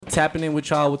tapping in with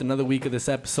y'all with another week of this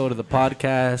episode of the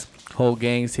podcast. Whole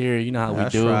gang's here. You know how we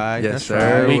do. Right. Yes,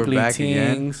 sir. Weekly We're back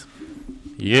things.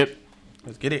 Yep.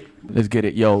 Let's get it. Let's get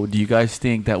it. Yo, do you guys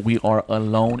think that we are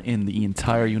alone in the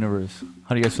entire universe?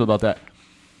 How do you guys feel about that?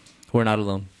 We're not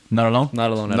alone. Not alone?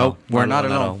 Not alone at Nope, all. we're not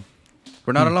alone.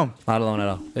 We're not alone. Not alone at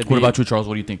all. What about you, Charles?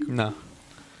 What do you think? No.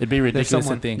 It'd be ridiculous to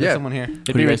someone. think. There's Yeah. someone here. It'd Who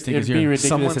do be, you guys think it'd is be here? ridiculous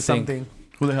Someone, to think. something.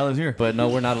 Who the hell is here? But no,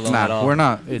 we're not alone Nah, at all. we're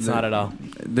not. It's not at all.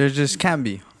 There just can't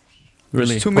be.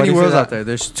 Really? There's too Why many do you say worlds that? out there.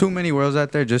 There's too many worlds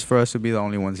out there just for us to be the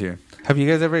only ones here. Have you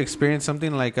guys ever experienced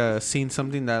something like seen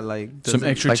something that like Some doesn't-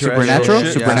 extraterrestrial supernatural?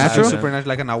 shit? Supernatural? supernatural,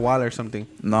 like an awal or something?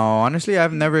 No, honestly,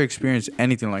 I've never experienced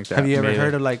anything like that. Have you ever Maybe.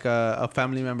 heard of like a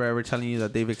family member ever telling you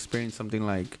that they've experienced something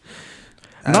like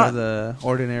out Not- of the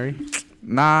ordinary?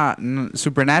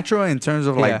 Supernatural in terms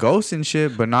of Yeah. like ghosts and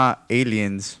shit, but not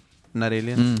aliens. Not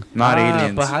aliens. Not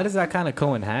aliens. But how does that kind of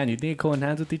go in hand? You think it go in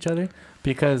hands with each other?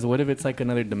 Because what if it's like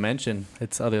another dimension?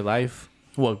 It's other life.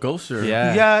 What, ghosts or?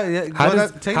 Yeah. Yeah. How, well,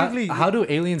 does, that, technically, how do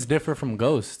aliens differ from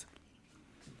ghosts?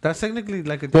 that's technically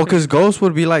like a. Well, different- because ghosts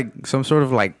would be like some sort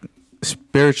of like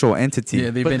spiritual entity.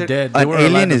 Yeah, they've But been they're- dead. They An were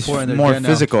alive alien is before and they're more dead now.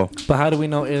 physical. But how do we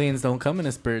know aliens don't come in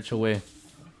a spiritual way?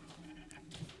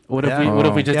 What if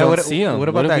Yeah. we just Yeah, don't what- see them? what What,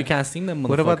 about if that- we can't see them?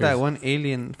 what about that motherfuckers? one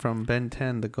alien from Ben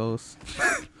 10, the ghost?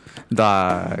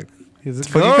 Dog. It's a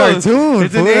Fucking cartoon.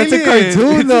 It's an fool. That's a alien.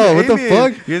 cartoon, It's though. an What the alien.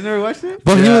 fuck? You guys never watched it?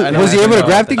 But Yeah, I know, was he I able to know.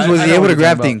 grab things? I Was know he what able to you're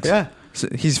grab talking things? Yeah. So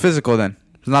he's physical then.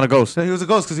 He's not a ghost. So he was a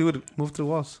ghost because he would move through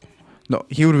walls. No,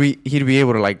 he'd be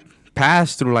able to like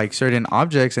pass through like certain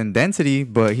objects and density,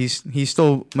 but he's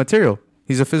still material.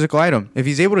 He's a physical item. If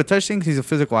he's able to touch things, he's a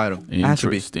physical item. It has to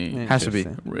be. Interesting. Has to be.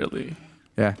 Interesting. Really?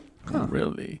 Yeah. Huh.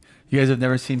 Really? You guys have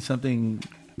never seen something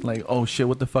like, oh shit,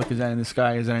 what the fuck is that in the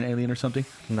sky? Is that an alien or something?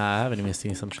 Nah, I haven't even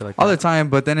seen some shit like All the that. time,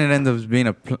 but then it ends up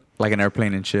being like an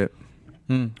airplane and shit.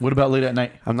 What about late at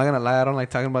night? I'm not gonna lie, I don't like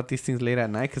talking about these things late at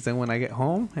night because then when I get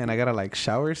home and I gotta like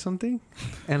shower or something,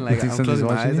 and like You think I'm something's closing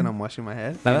my watching eyes you? and I'm washing my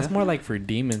head. Now, that's yeah. more like for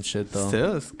demon shit, though.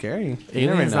 Still it's scary. You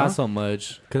never Aliens, know. not so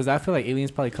much. Because I feel like aliens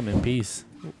probably come in peace.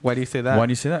 Why do you say that? Why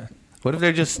do you say that? What if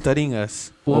they're just studying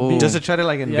us, Oh. just to try to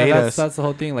like Yeah, invade us? that's the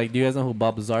whole thing. Like, do you guys know who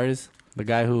Bob Lazar is? The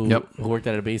guy who worked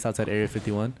at a base outside Area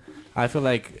 51. I feel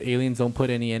like aliens don't put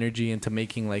any energy into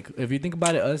making, like, if you think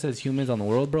about it, us as humans on the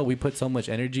world, bro, we put so much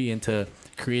energy into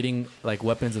creating like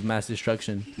weapons of mass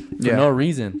destruction for no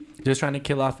reason, just trying to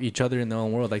kill off each other in their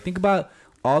own world. Like, think about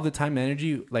all the time and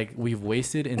energy like we've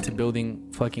wasted into building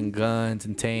fucking guns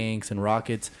and tanks and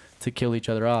rockets to kill each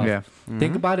other off. Yeah.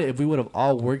 Think about it, if we would have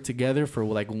all worked together for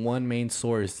like one main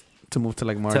source to move to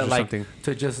like Mars to or like something.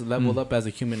 to just level up as a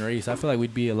human race, I feel like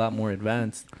we'd be a lot more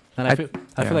advanced. And I feel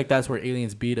yeah. like that's where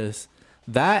aliens beat us.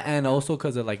 That, and also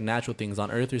because of like natural things on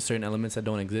Earth, there's certain elements that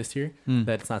don't exist here,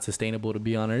 that it's not sustainable to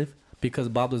be on Earth. Because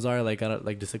Bob Lazar, like,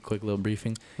 just a quick little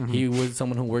briefing. He was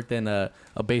someone who worked in a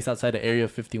base outside of Area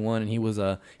 51, and he was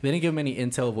they didn't give him any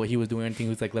intel of what he was doing or anything. He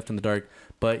was like left in the dark.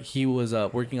 But he was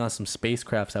working on some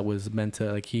spacecrafts that was meant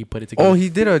to, like, he put it together. Oh, he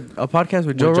did a podcast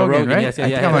with Joe Rogan, right? Yes, I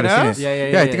think I might have seen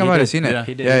it. Yeah, I think I might have seen it. Yeah.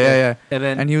 He did. Yeah. And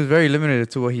then, And he was very limited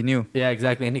to what he knew. yeah,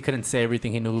 exactly. And he couldn't say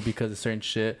everything he knew because of certain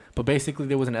shit. But basically,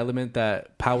 there was an element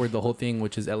that powered the whole thing,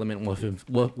 which is element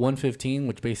 115,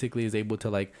 which basically is able to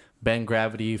like bend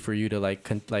gravity for you to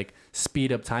like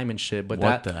speed up time and shit. But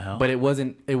What the hell? But it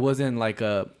wasn't like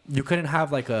you couldn't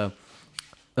have like a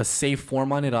safe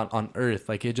form on it on Earth.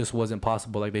 Like, it just wasn't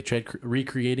possible. Like, they tried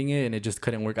recreating it and it just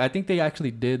couldn't work. I think they actually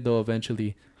did though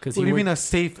eventually. Because What do you mean a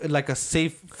safe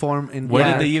form in? Where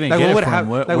Yeah. did they even Like, get what it would from? hap-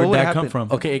 Where'd like, what would that come happen?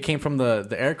 from? Okay, it came from the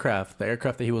aircraft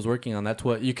that he was working on. That's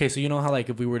what. Okay, so you know how like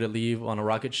if we were to leave on a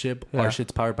rocket ship, Yeah. our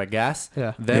shit's powered by gas.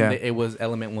 Yeah. Then Yeah. it was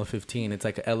element 115. It's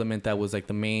like an element that was like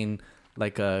the main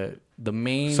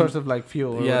source of like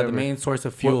fuel. Or yeah, whatever. the main source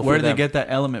of fuel. Where for did they them. get that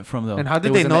element from, though? And how It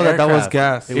did was they in know the that was aircraft.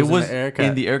 gas? It was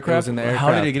in the aircraft. It was in the How did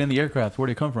aircraft. they get in the aircraft? Where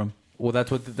did it come from? Well,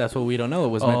 that's what we don't know. It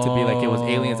was meant to be like it was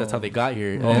aliens. That's how they got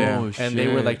here. And they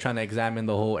were shit. like trying to examine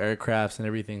the whole aircrafts and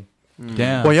everything.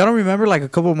 Damn. Well, y'all don't remember like a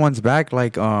couple months back,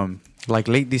 like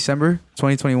late December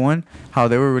 2021, how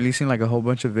they were releasing like a whole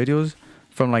bunch of videos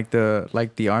from like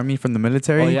the army, from the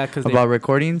military, Oh, yeah, 'cause about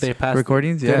recordings. they passed-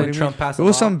 recordings. Yeah, Didn't Trump passed it a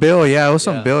was law? some bill. Yeah, it was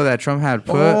some Yeah. bill that Trump had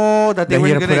put. Oh, that they that were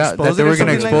he going had to put out, expose that they it or were going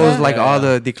to something expose like like that? all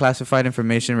Yeah. the declassified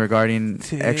information regarding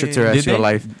Did extraterrestrial they?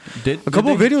 life. Did A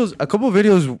couple they?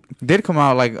 videos did come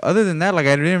out. Like, other than that, like,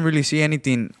 I didn't really see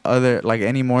anything other, like,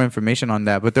 any more information on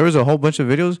that. But there was a whole bunch of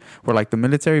videos where like the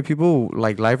military people,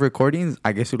 like, live recordings,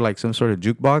 I guess with like some sort of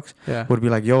jukebox, Yeah. would be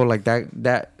like, yo, like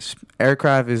that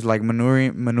aircraft is like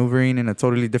maneuvering in a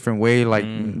totally different way, like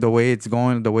the way it's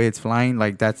going, the way it's flying,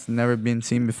 like that's never been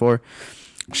seen before.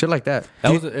 Shit like that.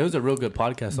 It was a real good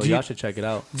podcast, so y'all should check it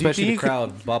out. Especially the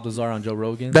crowd. Bob Lazar on Joe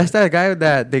Rogan. That's that guy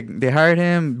that they hired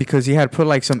him because he had put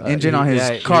like some engine on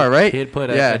his car, right? He had put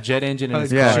a jet engine in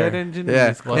his car. Jet engine in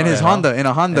his car. In his Honda, in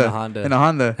a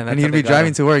Honda, and he'd be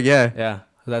driving to work. Yeah,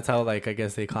 that's how like I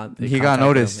guess they he got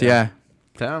noticed. Him,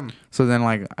 Damn. So then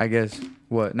like I guess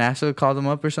what NASA called him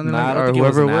up or something, I don't or think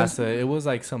whoever it was NASA. It was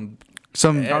like some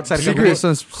outside secret,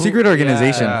 secret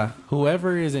organization. Yeah.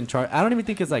 Whoever is in charge. I don't even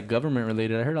think it's like government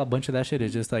related. I heard a bunch of that shit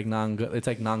is just like it's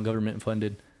like non-government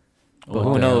funded. But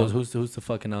who knows? Who's to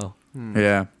fucking know?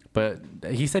 Yeah. But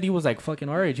he said he was like fucking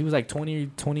our age. He was like 20.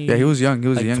 Yeah, he was young. He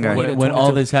was like a young guy. When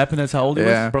all this happened, that's how old he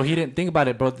was? Bro, he didn't think about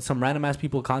it, bro. Some random ass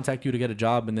people contact you to get a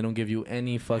job and they don't give you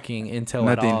any fucking intel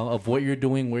at all of what you're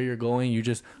doing, where you're going. You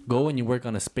just go and you work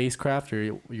on a spacecraft,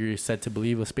 or you're said to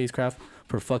believe a spacecraft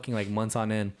for fucking like months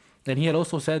on end. And he had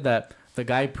also said that the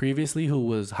guy previously who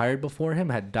was hired before him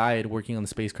had died working on the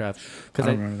spacecraft. I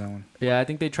don't remember that one. Yeah, I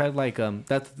think they tried like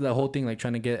that's the whole thing, like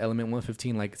trying to get element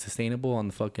 115 like sustainable on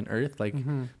the fucking Earth. Like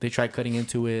they tried cutting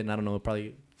into it, and I don't know, it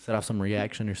probably set off some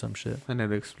reaction or some shit. And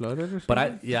it exploded or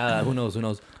something? But who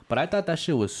knows? But I thought that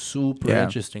shit was super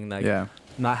interesting. Like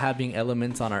not having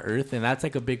elements on our Earth, and that's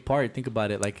like a big part. Think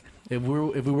about it. Like if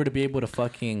we were to be able to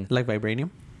fucking like vibranium.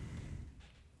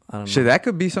 I don't know. Shit, that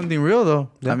could be something real though.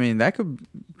 Yeah. I mean, that could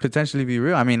potentially be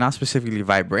real. I mean, not specifically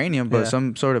vibranium, but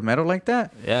some sort of metal like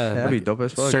that. Yeah, that'd be dope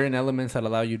as fuck. Certain elements that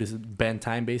allow you to bend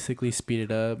time, basically speed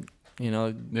it up. You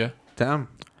know. Yeah. Damn.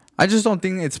 I just don't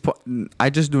think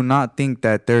I just do not think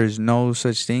that there's no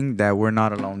such thing that we're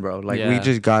not alone, bro. Like we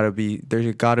just gotta be.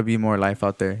 There's gotta be more life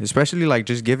out there, especially like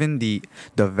just given the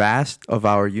vast of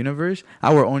our universe,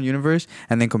 our own universe,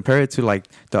 and then compare it to like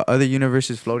the other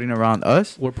universes floating around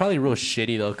us. We're probably real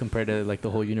shitty though compared to like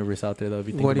the whole universe out there though. If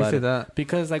you think Why do you say it. that?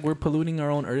 Because like we're polluting our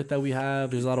own Earth that we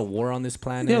have. There's a lot of war on this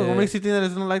planet. Yeah, what makes you think that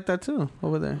it's not like that too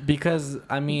over there? Because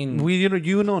I mean,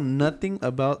 you know nothing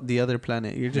about the other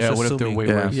planet. You're just what assuming. if they're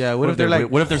way worse? Yeah, what if they're like?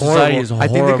 What if their society is horrible? I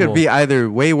think they could be either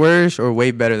way worse or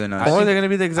way better than us. Or they're gonna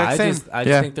be the exact same. I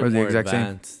just think they're more exact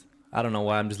advanced. Same. I don't know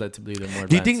why. I'm just led to believe they're more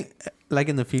advanced. Do you think, like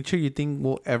in the future, you think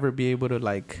we'll ever be able to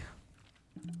like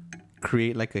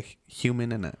create like a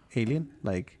human and an alien?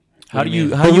 Like, how do you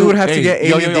would have to get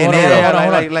alien DNA?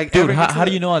 Hold on. Dude, how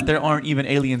do you know that there aren't even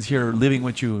aliens here living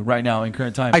with you right now in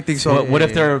current time? I think so. What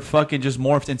if they're fucking just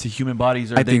morphed into human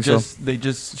bodies, or they just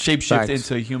shapeshift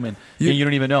into a human? You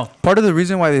don't even know. Part of the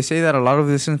reason why they say that a lot of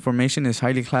this information is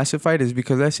highly classified is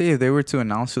because let's say if they were to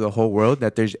announce to the whole world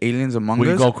that there's aliens among us,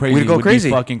 we'd go crazy. We'd be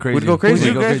fucking crazy. We'd go crazy.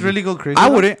 Would you guys really go crazy? I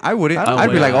wouldn't. I'd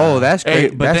be like, oh, that's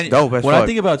great. But that's dope. What I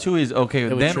think about too is okay.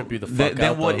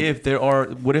 Then what if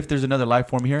there's another life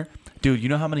form here? Dude, you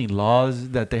know how many laws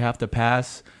that they have to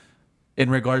pass in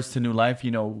regards to new life?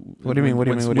 You know, what do you mean?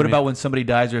 What about when somebody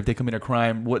dies or if they commit a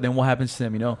crime? What happens to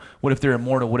them? You know, what if they're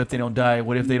immortal? What if they don't die?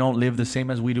 What if they don't live the same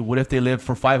as we do? What if they live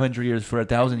for 500 years, for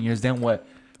 1,000 years? Then what?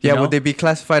 Yeah, would they be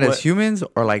classified as humans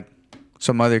or like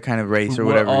some other kind of race or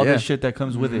whatever? All the shit that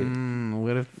comes with it.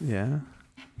 What if? Yeah.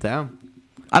 Damn.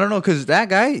 I don't know, because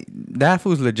that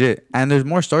fool's legit. And there's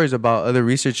more stories about other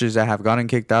researchers that have gotten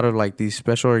kicked out of like these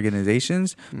special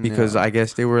organizations because I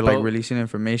guess they were like releasing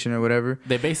information or whatever.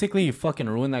 They basically fucking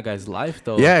ruined that guy's life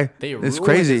though. Yeah, it's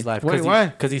crazy. His life. Wait, why?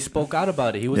 Because he spoke out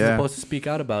about it. He wasn't supposed to speak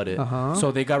out about it.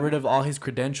 So they got rid of all his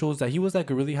credentials. That he was like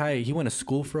a really high. He went to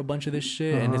school for a bunch of this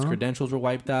shit, and his credentials were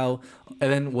wiped out.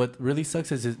 And then what really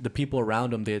sucks is the people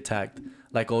around him they attacked.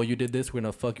 Like, oh, you did this, we're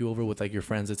gonna fuck you over with like your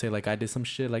friends that say like I did some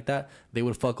shit like that. They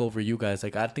would fuck over you guys.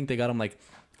 Like I think they got him like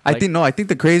I think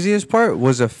the craziest part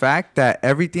was the fact that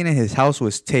everything in his house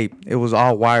was taped. It was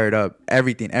all wired up.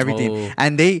 Everything. Oh.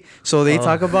 And they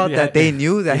talk about that they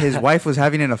knew that his wife was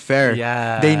having an affair.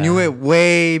 Yeah. They knew it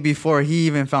way before he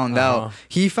even found out.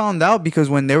 He found out because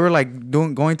when they were like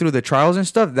going through the trials and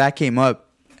stuff, that came up.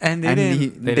 And they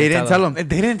didn't tell him. They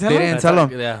didn't tell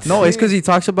him. Yeah. No, it's because he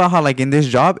talks about how like in this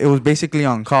job it was basically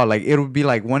on call. Like it would be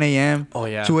like 1 a.m.,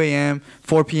 2 a.m.,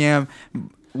 4 p.m.,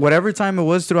 whatever time it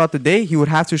was throughout the day, he would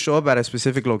have to show up at a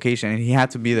specific location and he had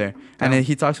to be there. And then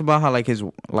he talks about how like his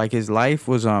life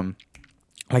was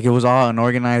like it was all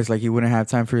unorganized, like he wouldn't have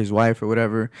time for his wife or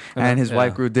whatever, and his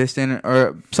wife grew distant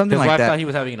or something like that. His wife thought he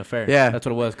was having an affair. Yeah, that's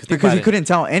what it was. Because he couldn't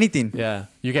tell anything. Yeah,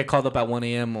 you get called up at 1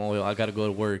 a.m. Oh, I gotta go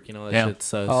to work. You know, that shit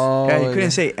sus. Yeah, he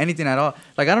couldn't say anything at all.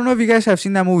 Like I don't know if you guys have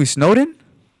seen that movie Snowden.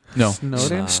 No.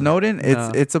 Snowden.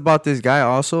 It's about this guy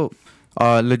also.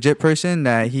 legit person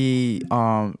that he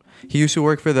used to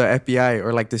work for the FBI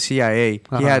or like the CIA.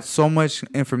 He had so much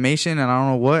information and I don't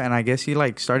know what, and I guess he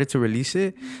like started to release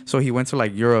it. So he went to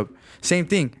like Europe. Same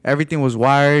thing. Everything was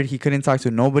wired. He couldn't talk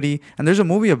to nobody. And there's a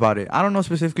movie about it. I don't know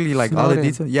specifically like all the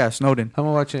details. Yeah, Snowden. I'm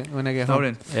gonna watch it when I get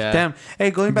home. Yeah. Damn.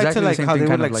 Hey, going back Exactly to like the same how thing, they would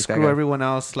kind of like like that screw guy. everyone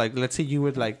else. Like, let's say you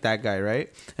were like that guy,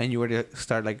 right? And you were to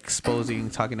start like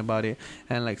exposing, talking about it,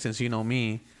 and like since you know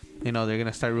me, you know they're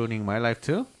gonna start ruining my life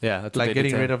too. Yeah, that's what Like they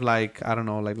getting did rid of like I don't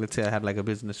know, like let's say I had like a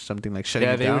business or something like shutting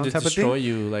yeah, it they down would just type of destroy thing.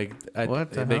 you. Like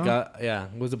What the they hell? got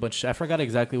it was a bunch. I forgot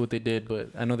exactly what they did, but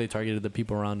I know they targeted the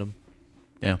people around him.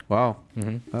 Yeah. Wow,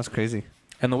 Mm-hmm. that's crazy.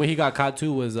 And the way he got caught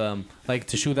too was like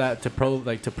to show that to prove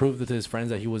to his friends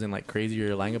that he wasn't like crazy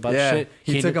or lying about Yeah, shit.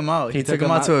 he took him out. He took him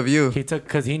him out to a view. He took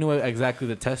because he knew exactly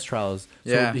the test trials.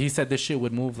 So Yeah. he said this shit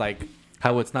would move like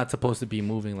how it's not supposed to be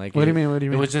moving. Like What do you mean? What do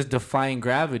you It mean? was just defying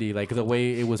gravity, like the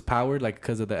way it was powered, like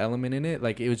because of the element in it.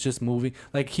 Like it was just moving.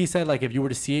 Like he said, like if you were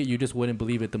to see it, you just wouldn't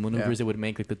believe it. The maneuvers it would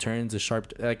make, like the turns, the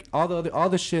sharp, like all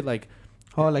the shit, like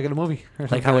Oh, like in a movie, or like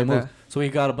something how it moves. that. So he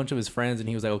got a bunch of his friends, and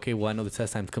he was like, "Okay, well, I know the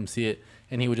test time. Come see it."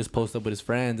 And he would just post up with his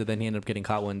friends, and then he ended up getting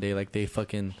caught one day. Like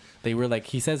they were like,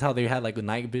 he says how they had like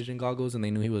night vision goggles, and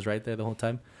they knew he was right there the whole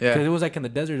time. Yeah. Because it was like in the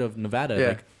desert of Nevada. Yeah.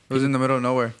 Like It was in the middle of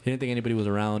nowhere. he didn't think anybody was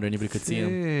around or anybody could see him.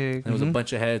 Sick. And it was a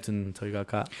bunch of heads until he got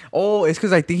caught. Oh, it's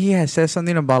because I think he had said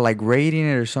something about like raiding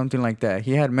it or something like that.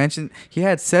 He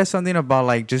had said something about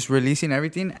like just releasing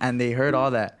everything, and they heard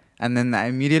all that, and then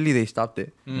immediately they stopped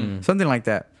it. Something like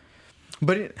that.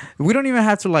 But we don't even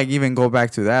have to like even go back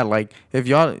to that. Like, if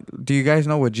y'all, do you guys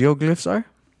know what geoglyphs are?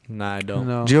 Nah, I don't.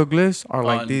 No. Geoglyphs are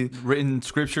like On these. wrone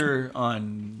scripture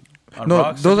on No,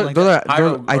 rocks, those something are like those that? are.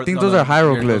 Those, I think those are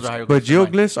hieroglyphs. But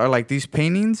geoglyphs are like these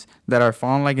paintings that are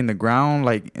found like in the ground,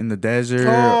 like in the desert,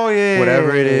 Oh, yeah,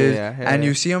 whatever it is, yeah, and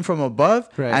you see them from above,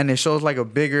 Right. and it shows like a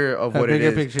bigger of what a it bigger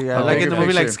is. picture, yeah. A Like in bigger the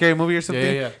movie, like picture. Scary Movie or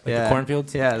something. Yeah. Like the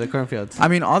cornfields. Yeah, the cornfields. I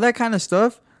mean, all that kind of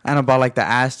stuff, and about like the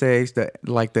Aztecs, the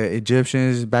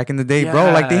Egyptians back in the day, bro.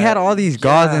 Like they had all these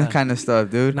gods and kind of stuff,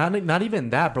 dude. Not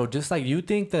even that, bro. Just like you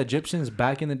think the Egyptians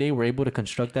back in the day were able to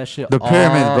construct that shit. The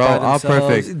pyramids, all bro, by all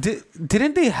themselves. perfect.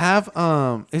 Didn't they have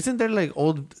isn't there like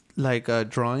old like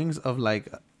drawings of like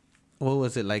what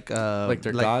was it like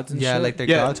their gods and yeah shit? like their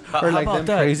Yeah, gods how or like about them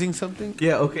that? praising something?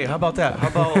 Yeah, okay. How about that? How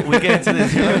about we get into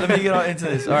this? Let me get into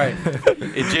this. All right.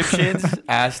 Egyptians,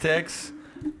 Aztecs,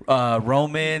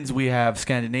 Romans, we have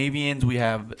Scandinavians, we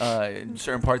have in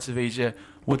certain parts of Asia.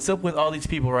 What's up with all these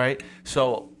people, right?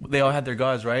 So they all had their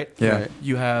gods, right? Yeah. Right.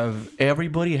 You have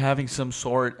everybody having some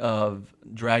sort of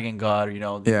dragon god, you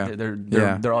know. Yeah.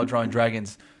 They're all drawing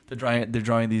dragons. They're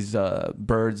drawing these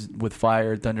birds with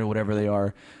fire, thunder, whatever they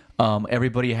are.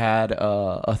 Everybody had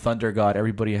a thunder god.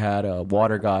 Everybody had a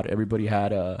water god. Everybody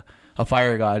had a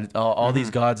fire god. All these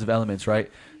gods of elements,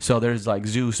 right? So there's like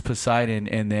Zeus, Poseidon,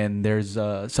 and then there's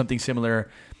something similar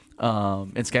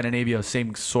in Scandinavia,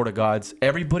 same sort of gods.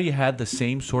 Everybody had the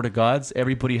same sort of gods.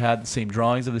 Everybody had the same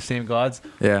drawings of the same gods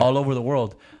all over the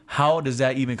world. How does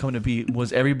that even come to be?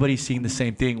 Was everybody seeing the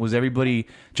same thing? Was everybody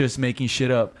just making shit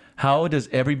up? How does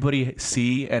everybody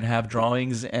see and have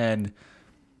drawings and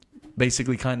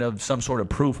basically kind of some sort of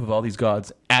proof of all these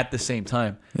gods at the same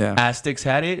time? Yeah. Aztecs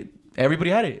had it. Everybody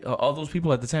had it. All those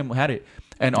people at the time had it.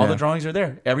 And all the drawings are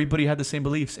there. Everybody had the same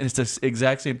beliefs. And it's the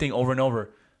exact same thing over and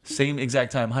over. Same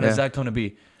exact time. How does that come to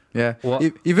be? Yeah. Well-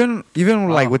 Even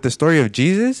like with the story of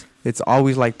Jesus, it's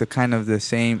always like the kind of the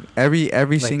same. Every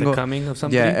Like single the coming of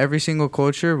something. yeah, every single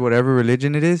culture, whatever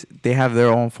religion it is, they have their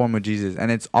own form of Jesus, and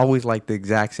it's always like the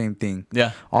exact same thing.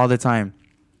 Yeah. All the time.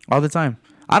 I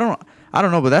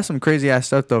don't know, but that's some crazy ass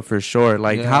stuff though, for sure.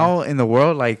 Like how in the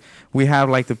world, like we have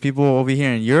like the people over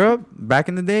here in Europe back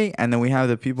in the day, and then we have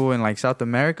the people in like South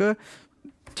America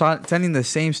telling the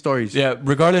same stories. Yeah,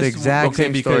 regardless. The exact okay,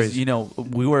 same because stories. you know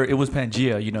it was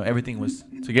Pangea. You know, everything was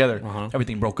together. Uh-huh.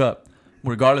 Everything broke up.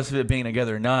 Regardless of it being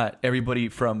together or not, everybody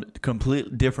from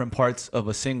complete different parts of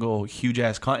a single huge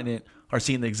ass continent are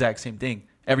seeing the exact same thing.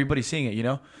 Everybody's seeing it, you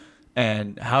know.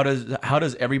 And how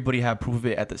does everybody have proof of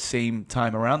it at the same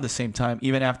time, around the same time,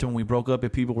 even after when we broke up,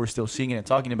 if people were still seeing it and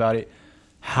talking about it?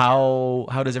 How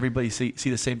does everybody see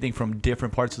the same thing from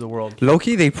different parts of the world?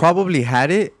 Low-key, they probably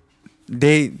had it.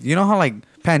 You know how like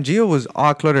Pangea was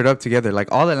all cluttered up together,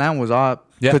 like all the land was all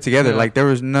put together, like there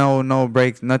was no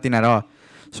breaks, nothing at all.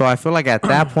 So I feel like at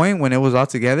that point when it was all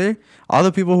together, all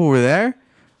the people who were there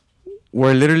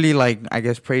were literally like, I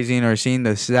guess, praising or seeing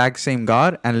the exact same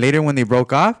God. And later when they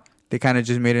broke off, they kind of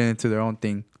just made it into their own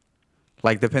thing.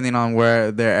 like depending on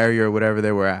where their area or whatever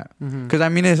they were at. Mhm. Because I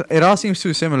mean, it all seems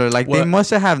too similar. Like they What-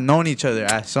 must have known each other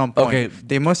at some point. Okay.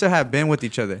 They must have been with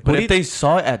each other. But if they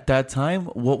saw it at that time,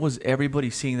 what was everybody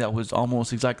seeing that was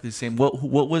almost exactly the same?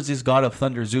 What was this god of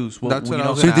thunder, Zeus? That's what I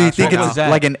was So gonna do you ask think right it's now.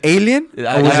 like an alien, or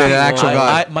was it an actual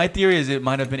god? My theory is it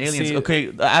might have been aliens. See- Okay,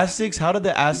 the Aztecs. How did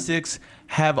the Aztecs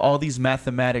have all these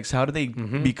mathematics? How do they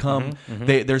become?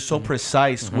 They're so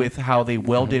precise with how they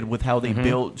welded, with how they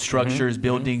built structures,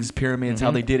 buildings, pyramids,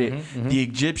 how they did it. The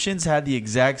Egyptians had the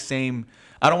exact same.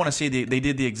 I don't want to say they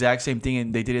did the exact same thing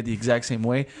and they did it the exact same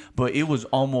way, but it was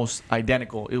almost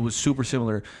identical. It was super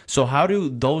similar. So how do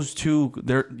those two?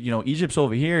 They're Egypt's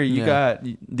over here. You got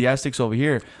the Aztecs over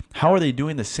here. How are they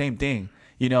doing the same thing?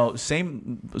 Not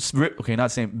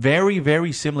same. Very,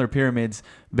 very similar pyramids.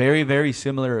 Very, very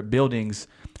similar buildings.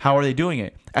 How are they doing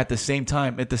it at the same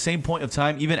time, at the same point of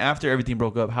time, even after everything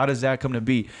broke up? How does that come to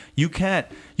be? You can't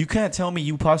tell me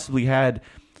you possibly had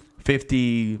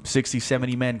 50, 60,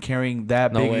 70 men carrying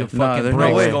that big of fucking there's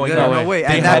bricks no way. going There's on. no way. They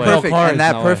And had that no perfect. cars. And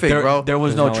that No way. perfect, bro. There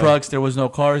was There's no no way. trucks. There was no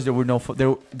cars. There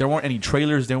weren't any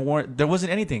trailers. There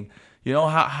wasn't anything.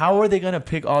 How are they gonna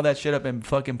pick all that shit up and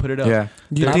fucking put it up? Yeah.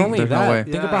 You Not think only there's no that, way.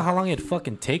 think Yeah. about how long it'd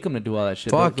fucking take them to do all that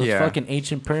shit. Fuck Those yeah. fucking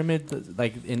ancient pyramids,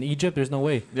 like in Egypt, there's no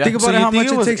way. Yeah. Think So about you how think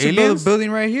much it it was takes to build aliens? a building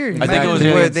right here. I think it was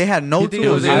Where aliens. they had no You think it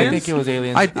tools. was I aliens? think it was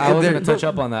aliens. I- I was there- gonna touch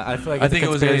up on that. I feel like I it's think a it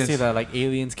was conspiracy aliens. that like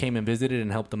aliens came and visited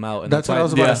and helped them out. And That's what why- I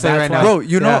was about to say that's right why- now. Bro,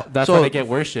 you know, that's so why they get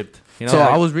worshipped. So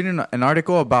I was reading an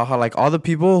article about how like all the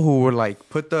people who were like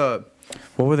put the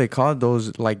what were they called?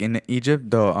 Those like in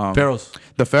Egypt, the Pharaohs.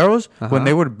 The pharaohs, Uh-huh. when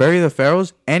they would bury the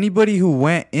pharaohs, anybody who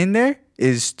went in there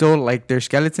is still like their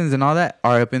skeletons and all that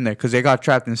are up in there because they got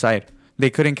trapped inside. They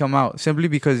couldn't come out simply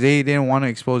because they didn't want to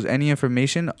expose any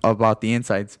information about the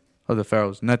insides of the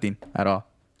pharaohs. Nothing at all.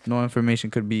 No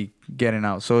information could be getting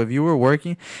out. So if you were a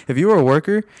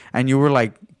worker and you were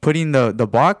like putting the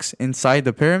box inside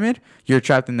the pyramid, you're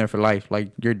trapped in there for life.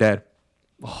 Like you're dead.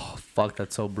 Oh fuck,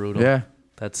 that's so brutal. Yeah.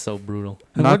 That's so brutal.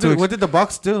 And Not what, to did, ex- what did the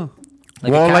box do?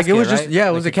 Like well, a like it was casket, just right?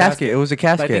 it was Like a casket. It was a Like,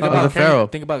 casket think of about the pharaoh.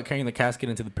 Think about carrying the casket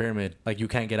into the pyramid. Like you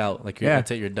can't get out. Like Yeah. that's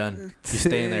it. You're done. You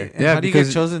stay in there. And Yeah, how do you get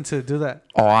because- chosen to do that?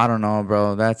 Oh, I don't know,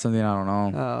 bro. That's something I don't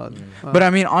know. Well, But I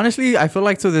mean, honestly, I feel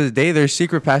like to this day, there's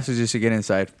secret passages to get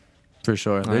inside, for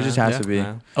sure. There just has to be.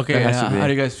 Yeah. Okay, There has how, to be. how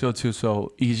do you guys feel too?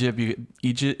 So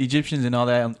Egyptians and all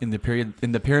that in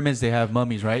the pyramids, they have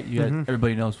mummies, right?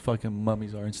 Everybody knows fucking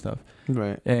mummies are and stuff.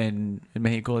 right. And in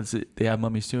Mexico, they have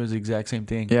mummies too. It's the exact same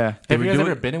thing. Yeah. They Have you would guys do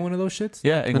ever it- been in one of those shits?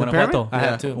 Yeah, in In the Guanajuato. pyramid? I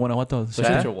have too. Guanajuato. Those Yeah.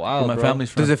 shits are wild, Where my bro. family's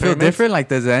from. Does it feel Pyramids? different? Like,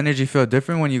 does the energy feel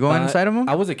different when you go Uh, inside of them?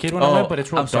 I was a kid when I went, but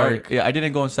it's real I'm sorry. dark. Yeah, I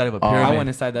didn't go inside of a Oh. pyramid. I went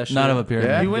inside that shit. Not of a pyramid.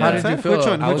 Yeah? You went How did inside? you feel? Which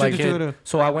one? I Which was one a did you kid. go to?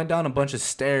 So I went down a bunch of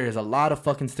stairs, a lot of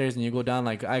fucking stairs, and you go down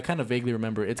like I kind of vaguely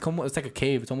remember. It's like a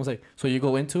cave. It's almost like so you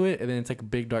go into it, and then it's like a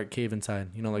big dark cave inside.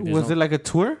 You know, like there's Was no, it like a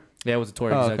tour? yeah, it was a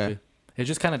tour Oh, exactly. okay. It's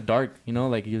just kind of dark. You know,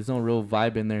 like there's no real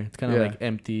vibe in there. It's kind of Yeah. like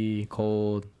empty,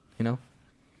 cold. You know.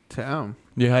 Damn.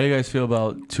 Yeah, how do you guys feel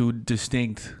about two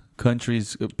distinct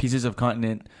countries, pieces of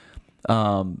continent,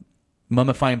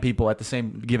 mummifying people at the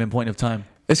same given point of time?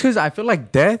 It's because I feel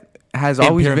like death has In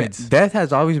always pyramids.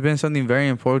 been something very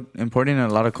important in a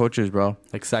lot of cultures, bro.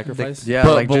 Like sacrifice. Yeah,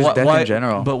 like just death in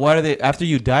general. But why do they, after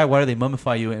you die, why do they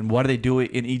mummify you? And why do they do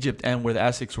it in Egypt and where the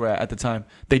Aztecs were at the time?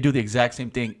 They do the exact same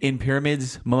thing. In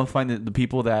pyramids, mummifying the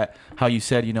people that, how you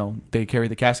said, they carry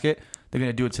the casket. They're going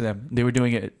to do it to them. They were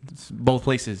doing it both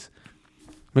places.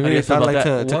 Maybe How do they you feel thought about like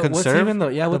that? to What's conserve even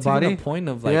the what's body. even the point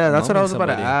of like? Yeah, that's what I mumming was about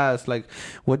to somebody? ask. Like,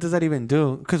 what does that even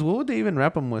do? Because what would they even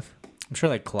wrap them with? I'm sure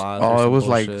like cloths. or Oh, it some was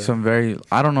like bullshit. some very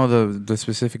I don't know the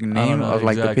specific name know of the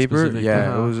like the exact paper. specific-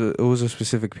 Yeah, Uh-huh. it was a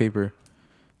specific paper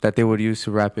that they would use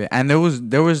to wrap it. And there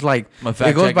was like My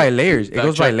fact it goes check by layers. It Fact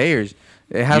goes by check. layers.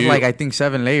 It has You- like I think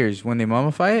 7 layers when they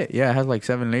mummify it. Yeah, it has like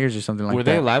 7 layers or something like Were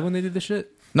that. they alive when they did the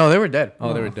shit? No, they were dead.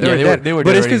 Oh, they were dead. They Yeah, were they dead. were- they were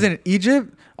but dead it's because already. in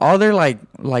Egypt, all their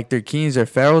like their kings, their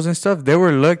pharaohs and stuff, they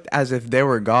were looked as if they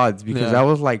were gods because Yeah. that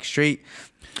was like straight.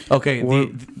 Okay, Well-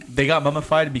 they got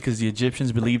mummified because the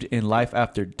Egyptians believed in life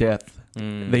after death.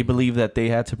 They believed that they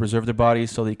had to preserve their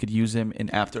bodies so they could use them in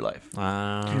afterlife.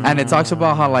 And it talks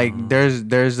about how like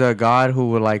there's a god who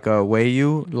would like weigh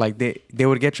you, like they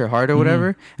would get your heart or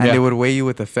whatever, and Yeah. they would weigh you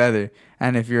with a feather.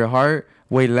 And if your heart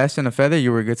weighed less than a feather,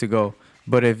 you were good to go.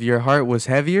 But if your heart was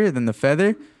heavier than the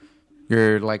feather,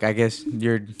 you're like, I guess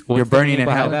you're What's the burning meaning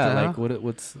in hell. behind that? Uh-huh. Like,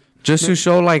 what's Just to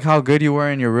show like how good you were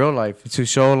in your real life. To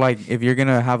show like if you're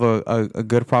gonna have a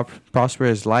good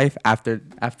prosperous life after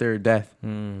death.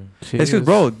 It's because,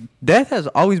 bro, death has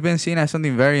always been seen as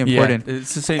something very important. Yeah,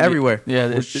 it's the same everywhere. Yeah,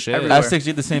 Oh, it's, shit. everywhere. Aztecs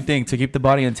did the same thing to keep the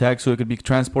body intact so it could be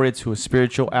transported to a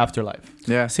spiritual afterlife.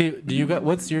 Yeah. See, do you got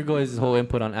what's your guys' whole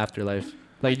input on afterlife?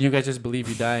 Like, do you guys just believe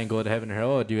you die and go to heaven or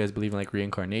hell, or do you guys believe in like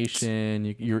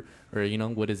reincarnation? Or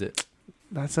what is it?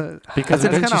 That's a Because that's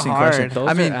an kind of interesting hard. question. Those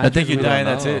I mean, are I think you answers we die don't and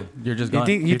that's know. it. You're just You gone.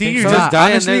 think You you think you so? just die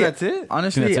and Honestly- then that's it?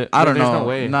 Honestly, That's it. I don't There's know. no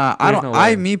way. Nah, I There's don't. no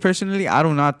way. Me personally, I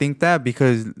do not think that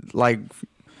because like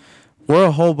we're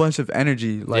a whole bunch of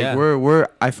energy. Like Yeah. we're.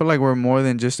 I feel like we're more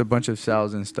than just a bunch of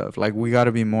cells and stuff. Like we got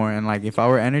to be more. And like if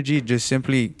our energy just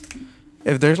simply,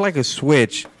 if there's like a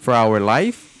switch for our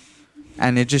life,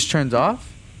 and it just turns off.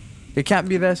 It can't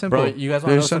be that simple. Bro, you guys want to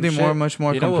know There's something some shit? much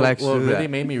more You know complex what to really that.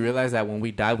 made me realize that when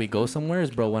we die, we go somewhere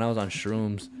is, bro, when I was on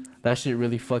shrooms. That shit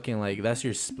really fucking, like, that's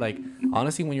your, like,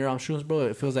 honestly, when you're on shrooms, bro,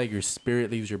 it feels like your spirit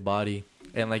leaves your body.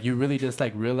 And, like, you really just,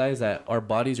 like, realize that our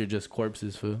bodies are just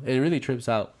corpses, fool. It really trips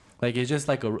out. Like, it's just,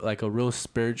 like a real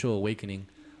spiritual awakening.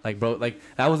 Like, bro, like,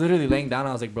 I was literally laying down.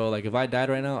 I was like, bro, like, if I died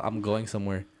right now, I'm going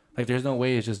somewhere. Like, there's no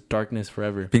way it's just darkness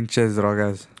forever. Pinches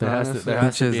drogas. There has to be an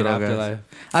Pinches drogas. afterlife.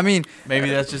 I mean, Maybe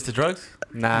that's just the drugs.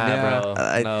 Nah, Yeah. bro.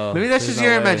 I- No. Maybe that's There's just no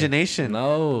your way. imagination.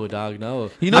 No, dog, no.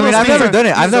 You I mean, those I've things never are- done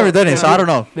it. I've never done it, so I don't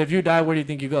know. If you die, where do you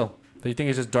think you go? Do you think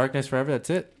it's just darkness forever? That's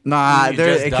it? Nah, You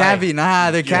there just it die. can't be. Nah,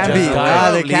 there can't just be. die.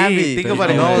 Nah, there can't be. Think There's about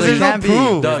it. no way. There's there no can't be. proof.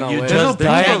 There's Dog, no you way. just There's no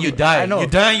die proof. and you die. I know. You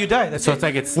die and you die. That's So it. it's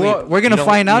like it's sleep. Well, we're gonna You know-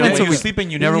 find out you know until when we you sleep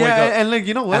and you never wake Yeah, up. and like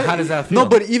you know what? How does that feel? No,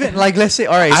 but even like let's say,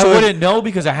 all right, I so wouldn't know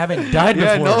because I haven't died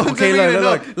Yeah, before. no. okay, None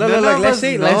look. of Let's us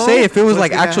say know if it was what's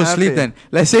like gonna actual sleep. happen. Then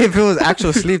let's say if it was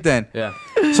actual sleep. Then Yeah.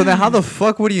 so then how the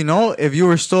fuck would you know if you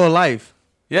were still alive?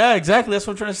 Yeah, exactly. That's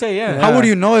what I'm trying to say. Yeah. How would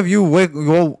you know if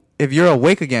you if you're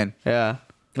awake again? Yeah.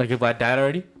 Like if I died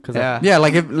already? Cause Yeah. Yeah,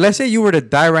 like if let's say you were to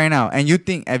die right now and you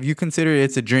think if you consider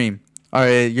it's a dream or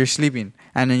you're sleeping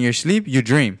and in your sleep you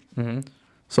dream.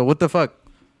 So what the fuck?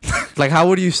 Like how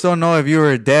would you still know if you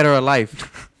were dead or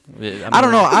alive? I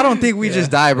don't know. I don't think we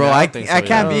just die, bro. Yeah, I I don't think so, I yeah.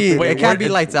 can't be. Wait, it can't be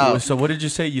where- lights out. So what did you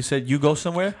say? You said you go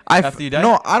somewhere I after you die?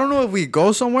 No, I don't know if we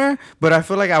go somewhere, but I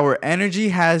feel like our energy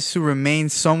has to remain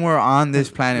somewhere on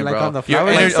this planet, Like bro. on the Your flowers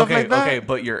and energy, stuff okay, like that. okay,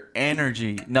 but your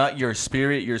energy, not your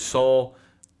spirit, your soul.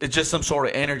 It's just some sort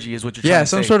of energy, is what you're Yeah, trying to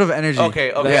some say. sort of energy.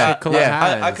 Okay, okay. Yeah, I could-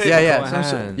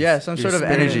 some sort of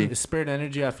energy. Spirit and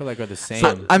energy, I feel like are the same.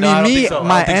 I No, I mean, don't me, think so. I don't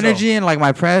my think so. energy and like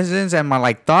my presence and my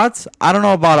like thoughts. I don't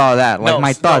know about all that. Like No, my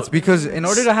no. thoughts, because in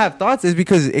order to have thoughts, is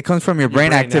because it comes from your brain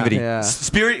brain, activity. Yeah.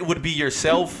 Spirit would be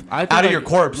yourself I think out of like- your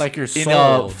corpse, like your in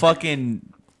soul. a fucking.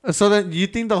 So then you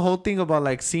think the whole thing about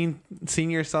like seeing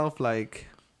yourself like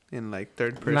in like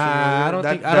third person? Nah, I don't that-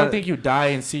 think I don't think you die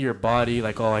and see your body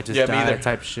like, oh, I just Yeah, me died either.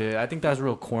 type shit. I think that's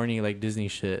real corny, like Disney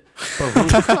shit.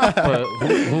 But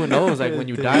who knows? Like when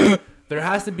you die, there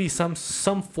has to be some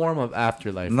form of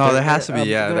afterlife. No, there has to be,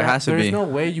 yeah, there has to There's be. no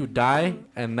way you die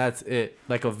and that's it,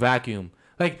 like a vacuum.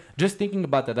 Like just thinking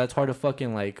about that's hard to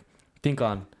fucking like think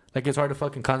on. Like it's hard to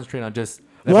fucking concentrate on just.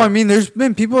 Well, I mean, there's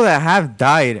been people that have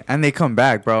died and they come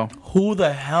back, bro. Who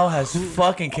the hell has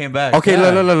fucking came back? Okay,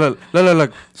 Yeah.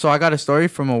 look. So I got a story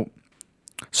from a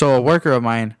worker of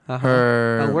mine. Uh-huh.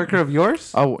 Her a worker of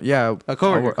yours? Oh yeah, A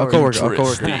coworker. A coworker.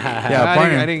 Yeah, I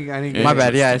partner. didn't. My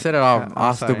bad. Yeah, I said it all, I'm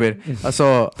all sorry. stupid.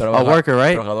 So a worker,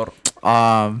 right? Trabajador.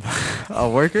 A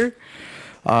worker.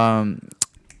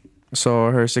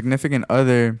 So her significant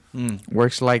other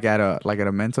works like at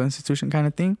a mental institution kind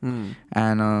of thing,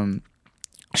 and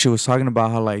she was talking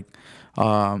about how like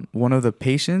one of the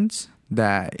patients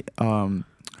that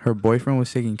her boyfriend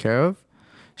was taking care of,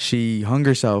 she hung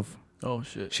herself. Oh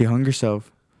shit. She hung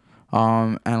herself.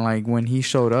 And like when he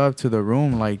showed up to the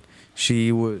room, like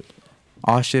she would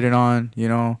all shitted on, you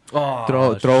know,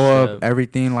 throw up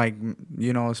everything, like,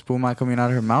 you know, spuma coming out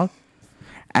of her mouth.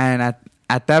 And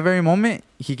at that very moment,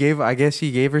 he gave her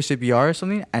CPR or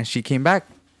something, and she came back.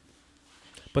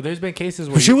 But there's been cases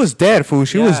where She was dead, fool.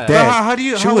 She was Yeah. dead. How do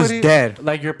you? She how was would you- dead.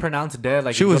 like you're pronounced dead.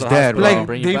 Like She you go was to the dead, hospital bro. and Like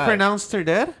bring you they back. pronounced her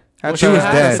dead? Well, At she the was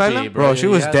dead. asylum? Bro, she You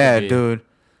was had to dead, be. dude.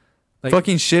 Like,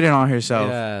 Fucking shitting on herself.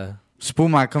 yeah,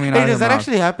 Spuma coming out Hey, of does her that mouth.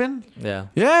 actually happen? yeah.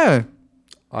 Yeah.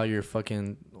 All your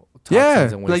fucking toxins Yeah.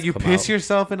 and waste Like you come piss out.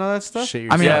 yourself and all that stuff? Shit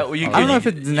I mean, yourself. I don't know if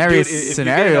it's an area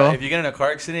scenario. If you get in a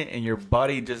car accident and your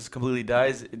body just completely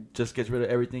dies, it just gets rid of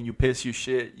everything. You piss, you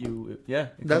shit, it That's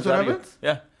comes what out of you. happens?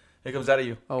 Yeah, it comes out of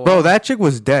you. Oh, Bro, wow. that chick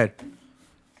was dead.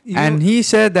 You- And he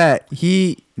said that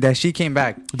that she came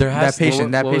back. That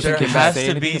patient there came has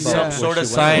back. to be some sort of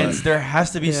science. There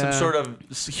has to be some sort of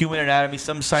human anatomy,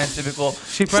 some scientific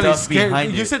she probably stuff scared.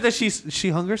 behind You it. said that she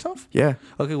hung herself. Yeah.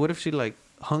 Okay, what if she like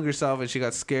hung herself and she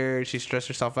got scared, she stressed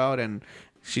herself out, and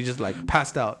she just like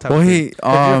passed out? Well, he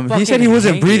said he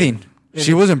wasn't breathing.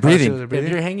 She wasn't breathing. If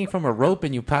you're hanging from a rope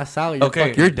and you pass out,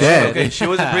 you're dead. Okay, she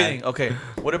wasn't breathing. Okay,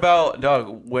 what about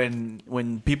dog?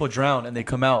 When people drown and they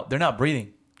come out, they're not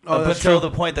breathing up until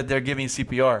the point that they're giving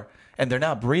CPR, and they're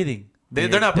not breathing. They're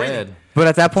not breathing. But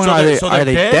at that point, are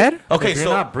they dead? Okay, if you're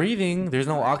so not breathing, there's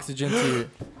no oxygen to your.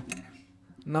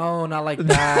 No, not like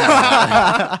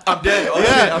that. I'm dead.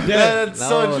 Okay, I'm dead. That's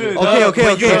so true. Okay,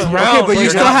 but you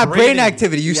still have brain breathing.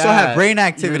 activity. You still have brain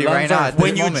activity right now. at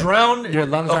When this you moment. drown, Your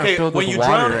lungs aren't filled when with you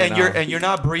water drown right and now. you're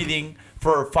not breathing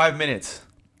for 5 minutes.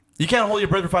 You can't hold your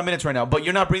breath for 5 minutes right now, but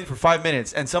you're not breathing for 5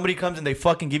 minutes, and somebody comes and they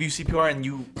fucking give you CPR and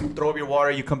you throw up your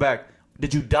water, you come back.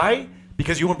 Did you die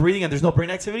because you weren't breathing and there's no brain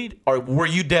activity, or were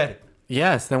you dead?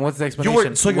 Yes. Then what's the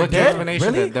explanation? So you're what's dead? the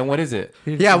explanation? Really? Then what is it?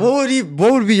 Yeah, what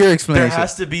would be your There explanation?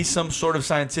 has to be some sort of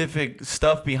scientific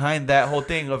stuff behind that whole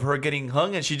thing of her getting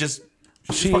hung, and she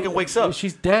fucking wakes up.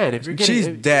 She's dead. If you're getting, She's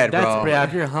dead, bro.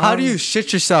 If you're hung, How do you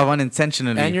shit yourself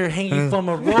unintentionally? and you're hanging from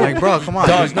a rope? like, bro, come on.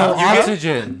 Dog, There's no you get-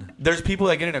 oxygen. There's people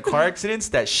that get into car accidents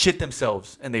that shit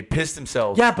themselves and they piss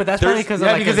themselves. Yeah, but that's probably because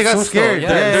they got scared.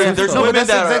 There's No, but women that's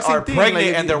the that exact same are thing, pregnant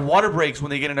like- and their water breaks when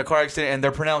they get in a car accident and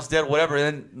they're pronounced dead, whatever.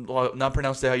 And then, well, not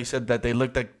pronounced dead, how you said that they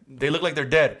look like they're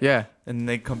dead. Yeah. And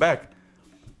they come back.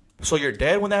 So you're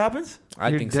dead when that happens? I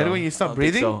You're think dead so. when you I stop don't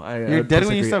breathing. think so. I You're dead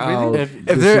when you stop breathing.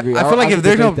 If there, I feel like if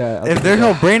there's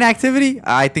no brain activity,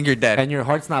 I think you're dead. And your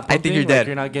heart's not pumping, I think you're like dead.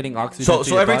 you're not getting oxygen.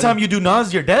 So every time you do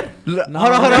NAS, you're dead? Hold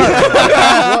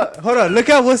on. Hold on. Look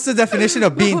at what's the definition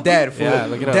of being dead. Fool. Yeah,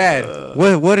 look it up. Dead.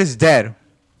 What is dead?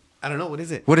 I don't know, what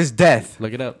is it. What is death?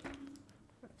 Look it up.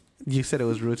 You said it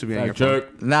was rude to be on your phone.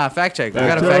 Nah, fact check. We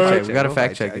gotta fact check. We gotta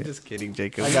fact check I'm it. just kidding,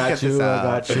 Jacob. I got you. All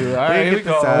right, here we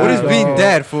go. What is being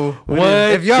dead, fool? What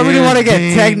If y'all really is want to get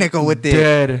being technical with it,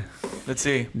 Dead. Let's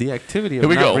see. The activity of Here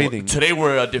we not go. breathing. Today,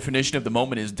 we're definition of the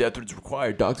moment is death is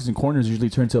required. Doctors and coroners usually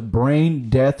turn to brain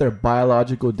death or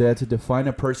biological death to define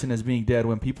a person as being dead.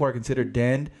 When people are considered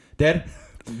dead,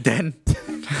 then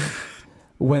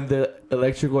when the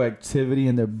electrical activity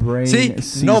in their brain see,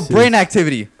 ceases. no brain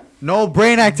activity. No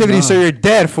brain activity, Nah. so you're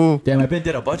dead, fool. Damn, I've been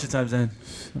dead a bunch of times then.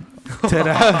 Dead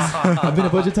ass. I've been a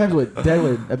bunch of times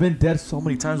I've been dead so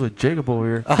many times with Jacob over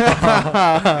here.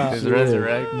 There's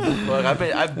resurrect.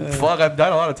 Fuck, I've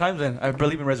died a lot of times then. I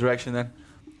believe in resurrection then.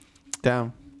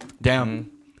 Damn. Damn.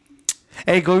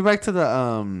 Hey, going back to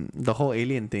the whole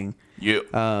alien thing. Yeah.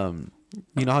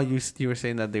 You know how you were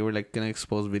saying that they were like gonna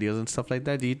expose videos and stuff like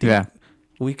that? Do you think Yeah.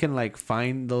 we can like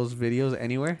find those videos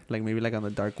anywhere? Like maybe like on the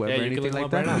dark web Yeah, or you can anything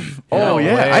look like them up that? right now. Oh,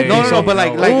 yeah, way. I No, think so. but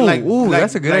like Ooh,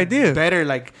 that's a good idea. Better,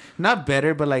 like not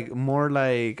better, but like more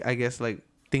like I guess like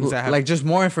things that have Like just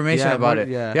more information Yeah, about more- it.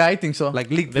 yeah. Yeah, I think so. like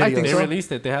leaked They, I think videos. they so.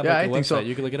 released it. They have Yeah, like I a think website. so.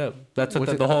 You can look it up. That's what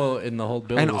What's the it- whole in the whole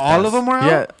bill. And was all of passed. them were out?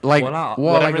 Yeah, like well, not,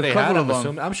 well, whatever like a they couple had, of I'm them.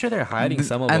 assuming. I'm sure they're hiding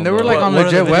some of and them. they were, like, though. on What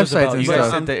are the legit videos websites about? and You guys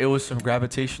stuff. said that it was some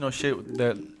gravitational shit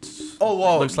that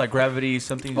whoa. looks like gravity,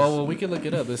 something. Oh well, we can look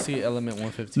it up. Let's see Element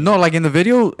 115. No, like in the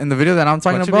video that I'm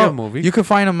talking What, should be a about, movie? you can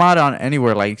find them out on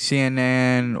anywhere, like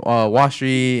CNN, Wall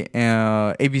Street,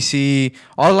 ABC,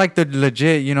 all like the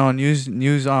legit,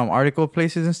 news article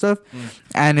places and stuff.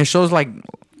 And it shows like,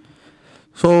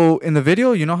 so in the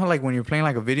video, you know how like when you're playing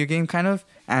like a video game kind of,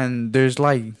 and there's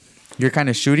like you're kind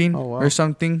of shooting Oh, wow. or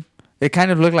something. It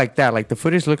kind of looked like that, like the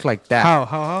footage looked like that.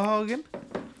 How again?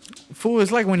 Fool,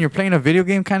 it's like when you're playing a video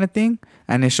game kind of thing,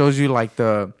 and it shows you like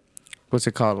the, what's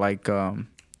it called, like the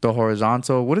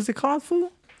horizontal. What is it called,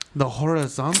 fool? The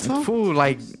horizontal? Fool,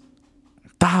 like,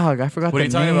 dog, I forgot what are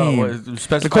the you talking name. about? What,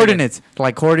 specify The coordinates,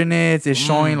 like coordinates, is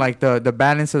showing like the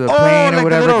balance of the Oh, plane like or the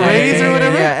whatever. little rays or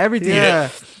whatever? Yeah, everything. Yeah.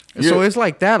 So it's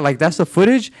like that, like that's the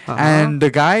footage, Uh-huh. and the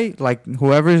guy, like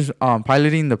whoever's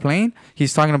piloting the plane,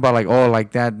 he's talking about like, oh,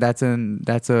 like that's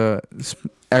a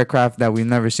aircraft that we've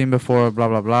never seen before, blah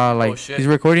blah blah. Like shit. he's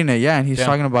recording it, yeah, and he's Damn.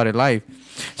 talking about it live.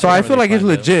 So I I can't feel really like it's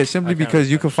find it. legit simply I can't because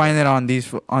really you can find it on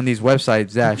these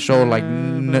websites that show like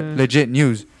legit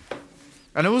news.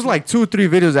 And it was like 2-3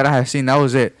 videos that I have seen. That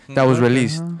was it. That was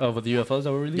released. Oh, with the UFOs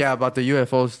that were released. Yeah, about the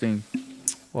UFOs thing.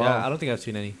 Yeah, I don't think I've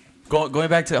seen any. Going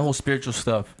back to that whole spiritual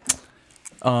stuff,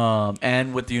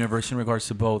 and with the universe in regards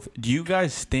to both, do you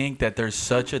guys think that there's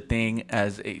such a thing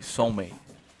as a soulmate?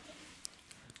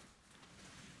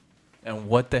 And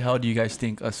what the hell do you guys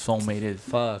think a soulmate is?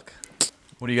 Fuck.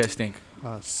 What do you guys think?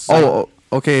 Oh,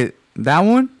 okay, that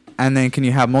one. And then can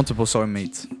you have multiple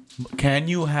soulmates? Can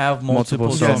you have multiple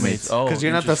Multiple soulmates? soulmates. Because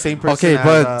you're not the interesting. same person. Okay,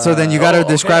 but as, so then you gotta okay,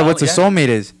 describe what a yeah. soulmate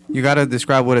is. You gotta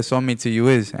describe what a soulmate to you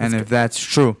is, and if that's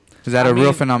true. Is that a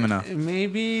real phenomena?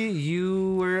 Maybe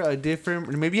you were a different.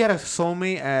 Maybe you had a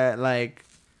soulmate at like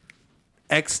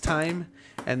X time,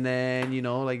 and then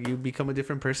like you become a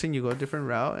different person. You go a different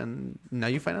route, and now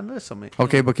you find another soulmate.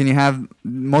 Okay, but can you have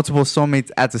multiple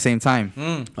soulmates at the same time?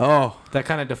 Oh, That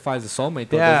kind of defies a soulmate,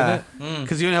 though, yeah. doesn't it?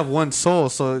 Because you only have one soul,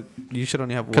 so you should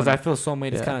only have one. Because I feel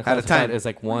soulmate is Yeah. kind of At a classified time. as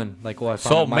like one. Like, I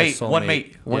found my Soulmate, one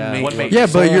mate. One Yeah. mate. One mate. Yeah,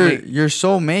 but Soulmate. your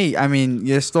soulmate. I mean,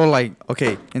 you're still like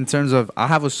okay in terms of I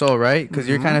have a soul, right? Because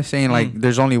you're kind of saying like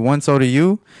there's only one soul to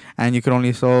you, and you can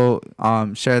only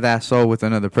share that soul with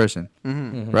another person,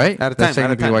 Mm-hmm. right? At a That's time,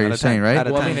 at a technically time, what at you're a saying, time, right? at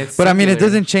a Well, I time. mean, it's But I mean, it singular.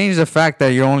 doesn't change the fact that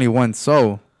you're only one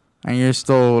soul, and you're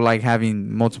still like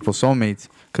having multiple soulmates.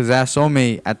 Because that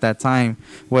soulmate at that time,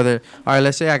 whether all right,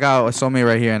 let's say I got a soulmate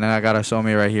right here, and then I got a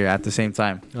soulmate right here at the same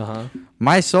time.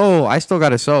 My soul, I still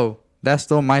got a soul. That's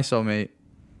still my soulmate.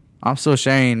 I'm still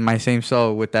sharing my same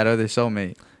soul with that other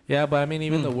soulmate. Yeah, but I mean,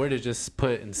 even the word is just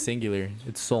put in singular.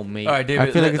 It's soulmate. All right, David.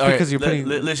 I feel like it's all right, because you're putting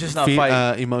let's just not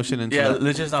fight. emotion into Yeah, that.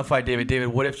 let's just not fight, David. David,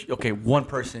 what if one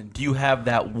person? Do you have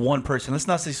that one person? Let's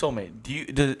not say soulmate.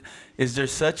 Is there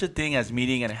such a thing as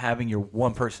meeting and having your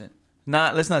one person?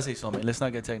 Let's not say soulmate. Let's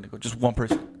not get technical. Just one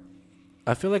person.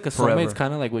 I feel like a Forever. soulmate's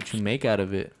kind of like what you make out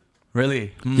of it.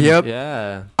 Really? Yep.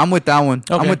 Yeah. I'm with that one.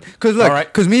 Okay. Cause look, All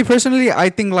right. cause me personally, I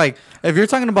think like if you're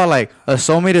talking about like a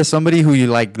soulmate is somebody who you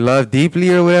like love deeply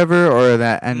or whatever, or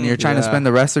that, and you're trying to Yeah. spend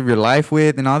the rest of your life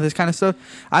with and all this kind of stuff.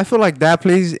 I feel like that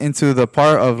plays into the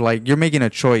part of like you're making a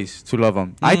choice to love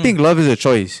them. I think love is a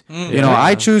choice. You know, Yeah.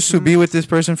 I choose to be with this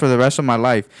person for the rest of my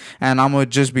life, and I'm gonna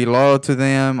just be loyal to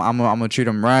them. I'm gonna treat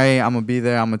them right. I'm gonna be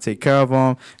there. I'm gonna take care of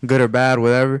them, good or bad,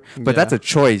 whatever. But that's a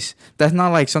choice. That's not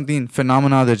like something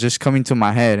phenomenal that's just coming to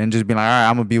my head and just being like, all right,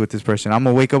 I'm gonna be with this person. I'm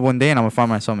gonna wake up one day and I'm gonna find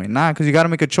my soulmate. Nah, because you gotta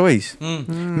make a choice.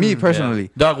 Me personally.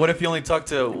 Dog, what if you only talk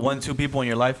to 1-2 people in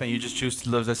your life and you just choose to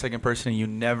love that second person and you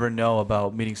never know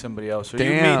about meeting somebody else? Or you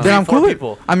Damn. meet Then I'm 3-4 cool.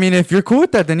 people. I mean, if you're cool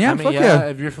with that, then yeah, I mean, fuck yeah, yeah.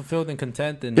 if you're fulfilled and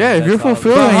content, then Yeah, if you're that's all.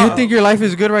 fulfilled But- and you think your life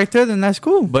is good right there, then that's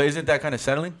cool. But isn't that kind of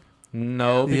settling?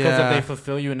 No, because Yeah. if they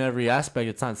fulfill you in every aspect,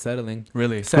 it's not settling.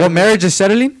 Really? Well, marriage is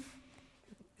settling.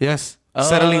 Yes,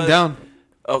 settling down.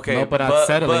 Okay. No, but not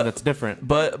settling. That's different.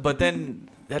 But then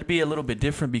that'd be a little bit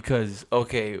different because,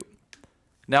 okay,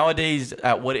 nowadays,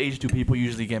 at what age do people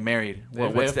usually get married?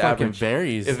 What's it the fucking average?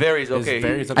 varies. It varies, It okay.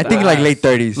 varies up I to think the like ass. late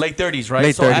 30s. Late 30s, right?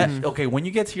 Late so 30s. okay, when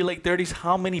you get to your late 30s,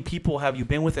 how many people have you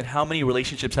been with and how many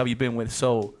relationships have you been with?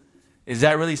 So is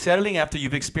that really settling after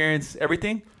you've experienced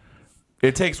everything?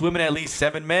 It takes women at least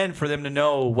 7 men for them to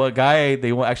know what guy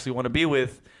they actually want to be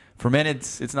with. For men,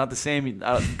 it's not the same.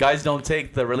 Guys don't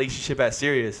take the relationship as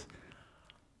serious.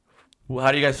 Well,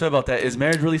 how do you guys feel about that? Is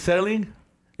marriage really settling?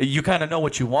 You kind of know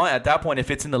what you want at that point if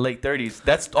it's in the late 30s.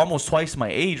 That's almost twice my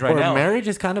age right Or now. marriage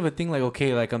is kind of a thing like,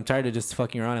 okay, like I'm tired of just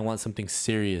fucking around. I want something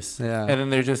serious. Yeah.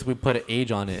 And then we put an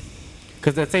age on it.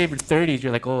 Because let's say if you're 30s,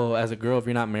 you're like, oh, as a girl, if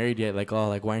you're not married yet, like, oh,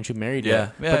 like, why aren't you married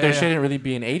yet? Yeah, But there yeah. shouldn't really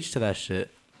be an age to that shit.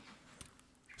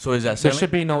 So is that There settling?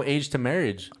 should be no age to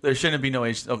marriage. There shouldn't be no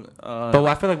age. But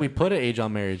I feel like we put an age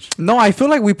on marriage. No, I feel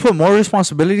like we put more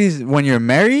responsibilities when you're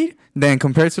married than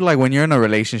compared to like when you're in a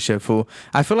relationship, fool.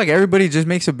 I feel like everybody just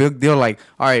makes a big deal like,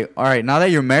 all right, now that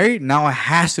you're married, now it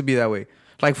has to be that way.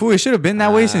 Like, fool, it should have been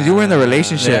that way since you were in the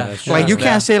relationship. yeah, that's Like, true. you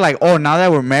can't say like, oh, now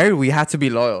that we're married, we have to be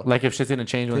loyal. Like, if shit's going to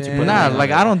change once you put Nah, an age like,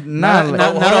 on I it. don't, nah. No, like-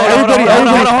 no, no, everybody,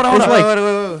 hold on, it's like,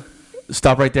 Wait.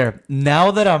 Stop right there.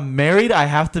 Now that I'm married, I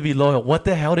have to be loyal. What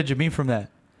the hell did you mean from that?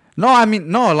 no, I mean,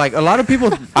 no, like, a lot of people,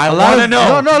 I a lot wanna of,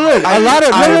 know. No, look, a lot of,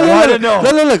 I wanna know.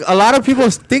 Look, a lot of people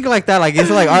think like that. Like, it's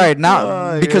like, all right,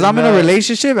 now, because you're I'm in a not.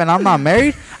 relationship and I'm not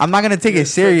married, I'm not going to take it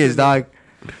serious, dog.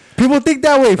 People think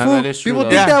that way, Nah, fool. that is true, People though.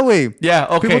 think Yeah. that way. Yeah,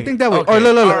 okay. People think that way. Okay. Or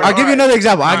look. Alright, I'll give you another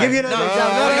example. I'll Alright. give you another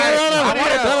example.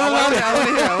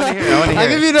 I I'll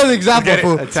give you another example,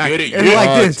 fool. It's like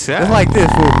this. It's like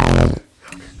this, fool.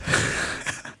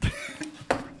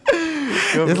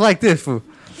 It's like this, fool.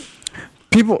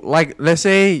 People, like, let's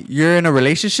say you're in a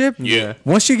relationship. Yeah.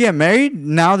 Once you get married,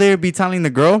 now they'll be telling the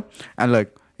girl, and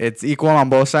look, it's equal on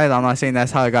both sides. I'm not saying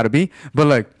that's how it got to be. But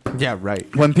look, Yeah, right.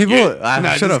 when people... Nah,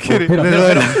 shut just up, fool. kidding.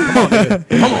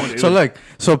 Come on, dude. So look,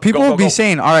 so people Go, will be go.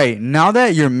 saying, all right, now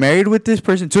that you're married with this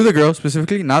person, to the girl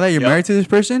specifically, now that you're Yep. married to this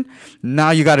person, now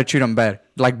you got to treat them better.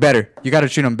 Like better. You got to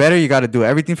treat them better. You got to do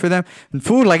everything for them. And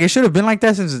fool, like it should have been like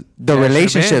that since the Yeah, it should've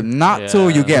relationship, been. not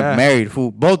till you get Yeah. married, fool.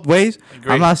 Both ways.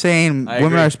 Agree. I'm not saying I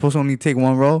women agree. are supposed to only take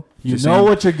one role. You Just know saying.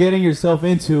 what you're getting yourself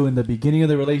into in the beginning of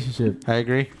the relationship. I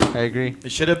agree.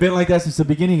 It should have been like that since the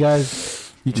beginning,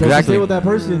 guys. You chose to Exactly. stay with that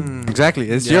person. Exactly.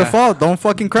 It's Yeah. your fault. Don't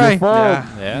fucking It's your cry. fault. Yeah.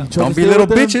 Yeah. You chose Don't to be stay little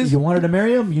with them. bitches. You wanted to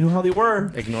marry them. You knew how they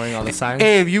were. Ignoring all the signs.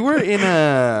 Hey, if you were in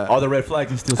a, All the red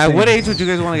flags and still. at what staying. age would you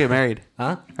guys want to get married?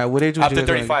 Huh? At what age would After you guys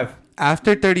wanna 35.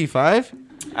 After 35?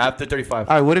 After 35.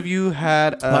 All right. What if you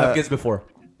had? I have kids before.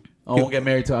 I won't get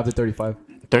married till after 35.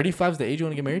 35 is the age you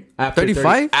want to get married? After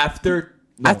 35? After.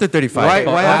 No. After 35. Why- Okay,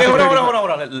 why okay, after hold on, 35?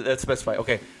 hold on. Let's specify.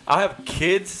 Okay, I'll have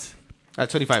kids At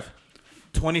 25.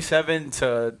 27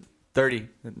 to 30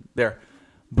 there.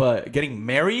 But getting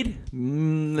married,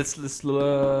 let's 32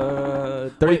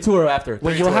 or after.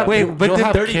 Wait, 32 you'll or have after. wait, but you'll the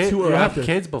have 32 kids, or you'll have after.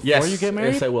 kids before Yes, you get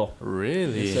married? yes, I will.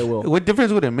 Really? Yes, I will. What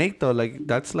difference would it make though? Like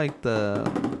that's like the.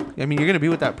 I mean, you're gonna be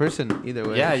with that person either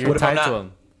way. Yeah, you're What if I'm tied to not?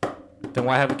 him. Then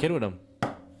why have a kid with him?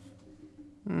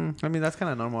 I mean, that's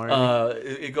kind of normal. Right?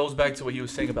 It goes back to what he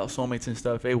was saying about soulmates and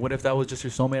stuff. Hey, what if that was just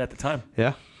your soulmate at the time?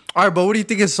 Yeah. All right, but what do you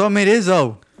think a soulmate is,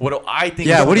 though? What do I think?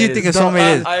 Yeah, a what do you soulmate think a is?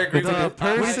 soulmate is? I agree It's with a you.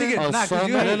 person, What do you think a it's not? 'Cause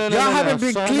you soulmate- haven't- y'all haven't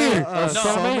been clear. A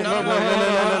soulmate. No,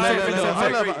 I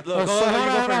agree. Look,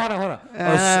 Hold on.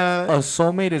 A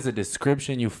soulmate is a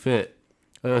description you fit.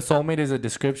 A soulmate is a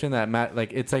description that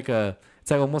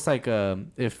it's almost like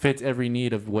it fits every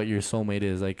need of what your soulmate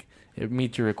is. Like it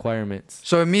meets your requirements.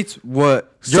 So it meets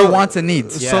what your wants and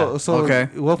needs. Yeah. So Okay.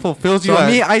 what fulfills you? So as-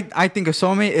 me, I think a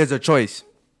soulmate is a choice.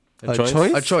 A choice?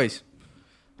 A choice.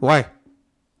 Why?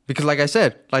 Because like I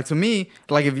said, like to me,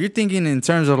 like if you're thinking in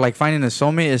terms of like finding a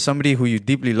soulmate is somebody who you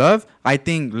deeply love, I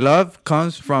think love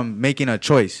comes from making a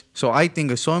choice. So I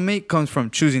think a soulmate comes from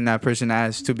choosing that person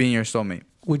as to being your soulmate.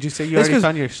 Would you say you It's already 'cause-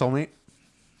 found your soulmate?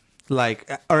 Like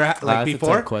like That's a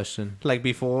before? tough question. Like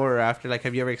before or after? Like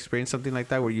have you ever experienced something like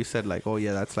that where you said like, oh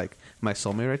yeah, that's like my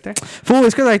soulmate right there? Fool,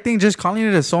 it's because I think just calling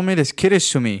it a soulmate is kiddish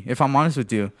to me, if I'm honest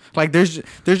with you. Like there's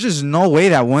just no way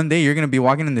that one day you're gonna be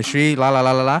walking in the street, la la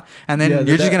la la la, and then Yeah,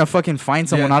 you're just that- gonna fucking find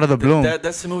someone Yeah, out of the blue.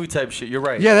 That's the movie type shit. You're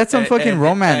right. Yeah, that's some fucking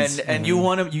romance. And you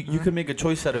want to, you can make a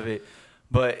choice out of it.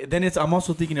 But then I'm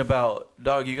also thinking about,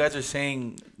 dog, you guys are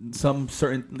saying Some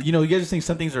certain. You know, you guys are saying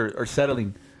some things are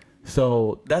settling.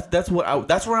 So that's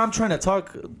where I'm trying to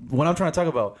talk. What I'm trying to talk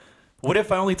about. What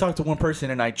if I only talk to one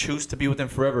person and I choose to be with them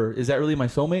forever? Is that really my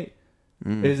soulmate?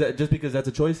 Is that just because that's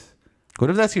a choice? What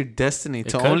if that's your destiny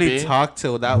to could only be. talk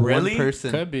to that Really? one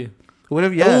person? Could be. What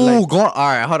if All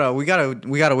right, hold on. We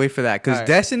gotta wait for that because All right.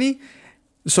 destiny.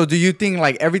 So do you think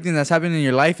like everything that's happening in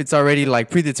your life, it's already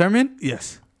like predetermined?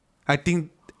 yes, I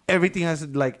think everything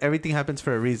happens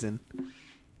for a reason.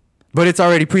 But it's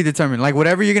already predetermined. Like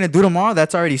whatever you're gonna do tomorrow,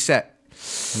 that's already set.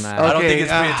 Nah. I don't Okay, think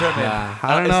it's predetermined. I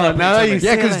don't It's know. not Now that you predetermined. Yeah,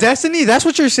 say because like- destiny, that's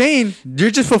what you're saying.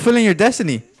 You're just fulfilling your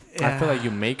destiny. I feel like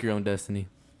you make your own destiny.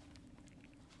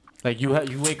 Like you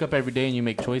wake up every day and you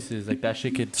make choices. Like that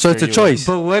shit could. So it's a steer you away. choice.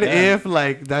 But what Yeah. if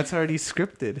like that's already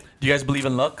scripted? Do you guys believe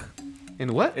in luck?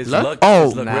 In what? Is Luck? luck? Oh.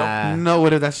 is luck real? Nah. No,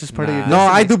 what if that's just part of your Nah. No,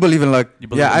 destiny? I do believe in luck. You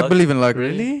believe Yeah, in I luck? believe in luck.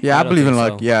 Really? Yeah, I don't believe in think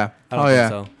luck. so. Yeah. I don't Oh think yeah.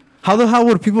 so. How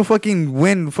would people fucking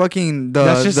win fucking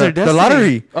That's just their the destiny.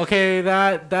 lottery? Okay,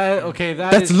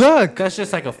 That's is- luck. That's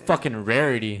just like a fucking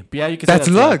rarity. But yeah, you could. That's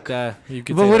say luck. You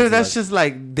could But say what if that's luck. just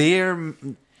like they're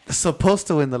supposed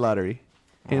to win the lottery?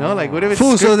 You know, like what if it's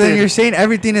Fool, so then scripted? you're saying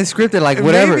everything is scripted, like Maybe,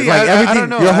 whatever, like I everything. don't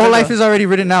know, Your I whole don't life know. is already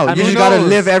written out. I You mean, just who gotta knows?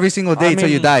 live every single day till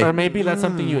you Or die. maybe that's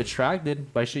something you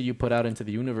attracted by shit you put out into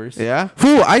the universe. Yeah.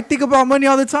 Fool, I think about money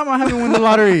all the time. I haven't won the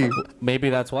lottery. Maybe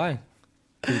that's why.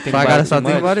 'Cause you think So I about gotta it too start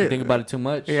thinking much. about You it? think about it too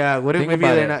much. Yeah. What if Think maybe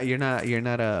about they're it. not? You're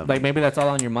not. Like maybe that's all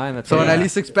on your mind. That's So why- at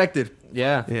least expected.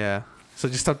 yeah. Yeah. So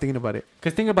just stop thinking about it.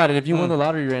 Cause think about it. If you won the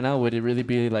lottery right now, would it really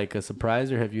be like a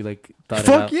surprise, or have you like thought it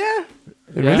Fuck out? yeah.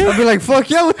 Really? I'd be like, fuck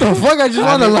yeah, what the fuck? I just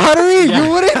won the lottery. You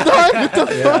wouldn't thought? What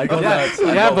the Yeah, fuck? I go nuts.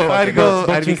 Yeah, but I'd go.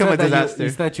 I'd you become a said that disaster. You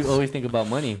said you always think about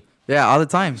money. Yeah, all the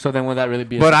time. So then would that really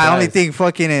be? But I only surprise? think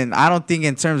fucking I don't think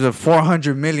in terms of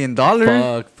 $400 million.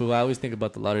 Fuck, fool. I always think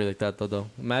about the lottery like that, though.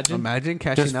 Imagine Imagine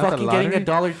cashing just out the fucking lottery. getting a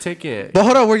dollar ticket. But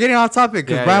hold on, we're getting off topic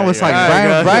because Yeah, Brian yeah, was yeah.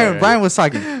 talking. Alright, Brian was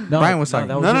talking. No, Brian was talking.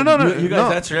 that was No, it. no, no, You guys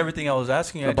no. answered everything I was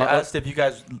asking. I About- asked if you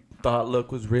guys thought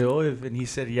luck was real, and he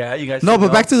said yeah. You guys No, said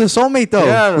but back to the soulmate though.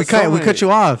 Yeah, the we cut soulmate.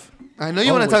 you off. I know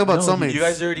you want to talk about soulmates. You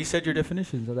guys already said your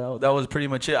definitions. So that was pretty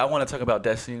much it. I want to talk about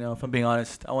destiny now. If I'm being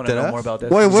honest, I want to Did know I? more about Wait,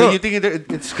 destiny. what? So you think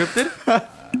it's scripted?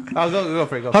 I'll go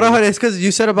for it. Go Hold for on, it. It's because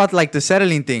you said about like the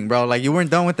settling thing, bro. Like you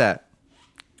weren't done with that.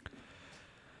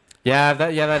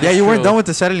 That Yeah, is you weren't true. done with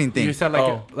the settling thing. You said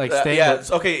staying. yeah.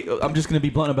 with- Okay. I'm just gonna be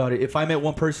blunt about it. If I met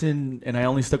one person and I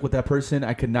only stuck with that person,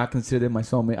 I could not consider them my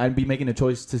soulmate. I'd be making a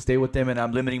choice to stay with them, and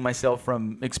I'm limiting myself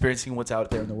from experiencing what's out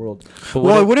there in the world. But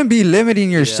Well, what it wouldn't be limiting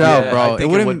yourself, Yeah, bro. I It think it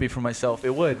wouldn't would be for myself.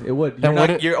 It would. You're And what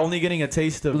not. You're only getting a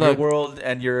taste of Look. your world,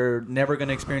 and you're never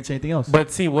gonna experience anything else.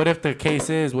 But see, what if the case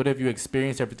is, what if you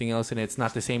experience everything else and it's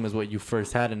not the same as what you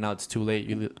first had, and now it's too late?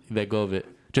 You let go of it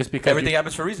just because everything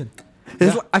happens for a reason.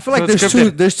 I feel like So it's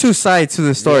scripted. there's two sides to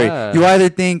the story. Yeah. You either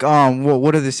think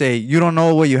what do they say? You don't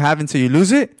know what you have until you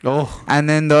lose it. Oh, And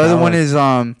then the other one is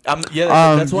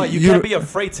That's why you you- can't be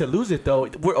afraid to lose it, though.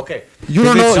 Okay. you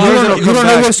don't If know it's you yours don't know and it you comes don't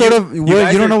know back, what sort of you what,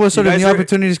 guys you don't know are- what sort you of new guys are-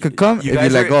 opportunities could come if you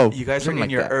guys let are- go. You guys are Something in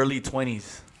like your that. early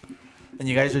 20s, and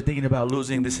you guys are thinking about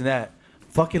losing this and that.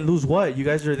 Fucking lose what? You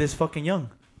guys are this fucking young.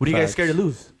 What are you guys Facts. scared to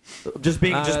lose? Just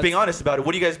being that's- honest about it.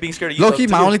 What are you guys being scared of? Low key,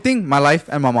 to my lose? only thing, my life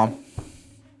and my mom.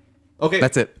 Okay,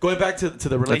 That's it. Going back to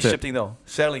the it. relationship thing though,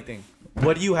 settling thing.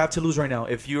 What do you have to lose right now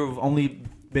if you've only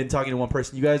been talking to one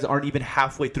person? You guys aren't even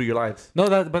halfway through your lives. No,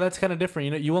 but that's kind of different.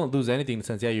 You know, you won't lose anything in the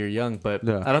sense, you're young, but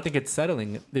Yeah. I don't think it's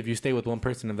settling if you stay with one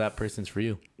person if that person's for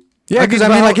you. Yeah, because I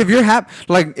mean, like if you're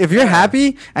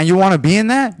happy and you want to be in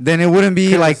that, then it wouldn't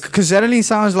be like because settling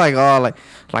sounds like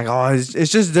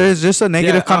it's just there's just a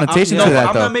negative connotation to that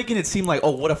I'm though. not making it seem like,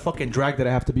 oh, what a fucking drag that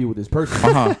I have to be with this person.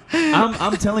 Uh-huh.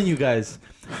 I'm telling you guys,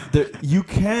 you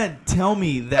can't tell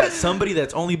me that somebody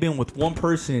that's only been with one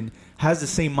person has the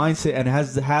same mindset and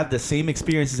has had the same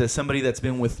experiences as somebody that's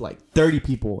been with like 30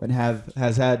 people and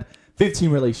has had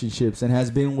 15 relationships and has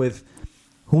been with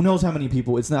who knows how many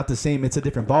people. It's not the same. It's a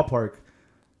different ballpark.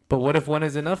 But what if one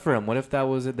is enough for them? What if that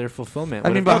was their fulfillment? I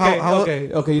What mean, if- but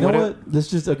Okay. You know what what? Let's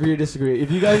just agree or disagree.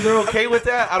 If you guys are okay with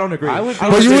that, I don't agree. I would-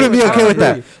 don't But you agree wouldn't be I don't okay with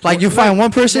that. agree. Like you find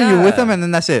one person, you're with Yeah. them, and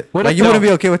then that's it. What Like if you the- wouldn't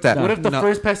be okay with that. what if the No.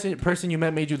 first person you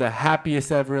met made you the happiest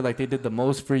ever? Like they did the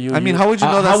most for you. I mean, you- how would you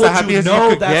know How that's would the happiest you know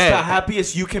could that's get? the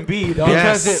happiest you can be? Dog?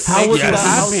 Yes. Because it How makes would you you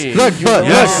happy. Look, You but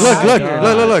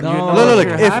know look.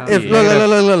 you're happy. If look.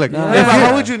 Yeah. Yeah, If but you-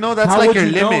 how would you know that's How like would your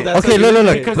you know limit? that's Okay, like your look.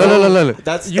 limit? Look.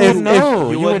 That's You would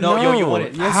know. You You would would know. know. You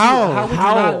wouldn't. Yes, How? How would you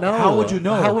How? not know? How would you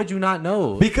know? How would you not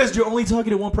know? Because you're only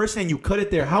talking to one person and you cut it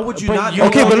there. How would you But not you know?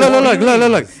 Okay, know but your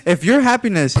look. If your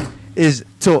happiness is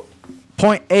to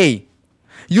point A,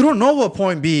 you don't know what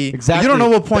point B. Exactly. You don't know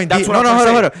what point That's D. what I'm Hold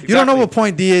trying to up. say. You don't know Exactly. what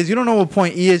point D is. You don't know what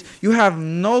point E is. You have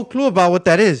no clue about what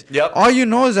that is. Yep. All you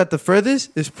know is that the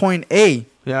furthest is point A.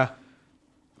 Yeah.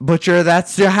 But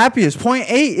that's your happiest. Point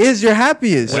A is your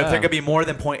happiest. What if there could be more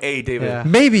than point A, David? Yeah.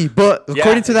 Maybe, but Yeah,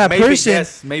 according to that maybe, person,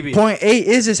 yes, maybe. point A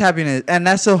is his happiness, and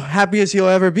that's the happiest he'll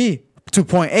ever be to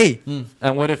point A.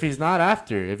 And what if he's not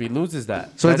after? If he loses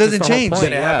that? So it That's just doesn't the whole change. point,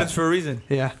 Then it yeah. happens for a reason.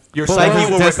 Yeah. Your But psyche what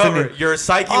will is destiny? recover. Your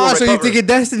psyche will Oh, recover. so you think it's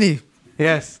destiny?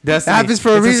 Yes. It Destiny. happens for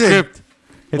a It's reason. script.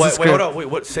 It's a Wait, script. hold on. Wait,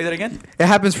 what? Say that again. It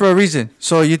happens for a reason.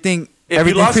 So you think If you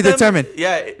everything's lost them-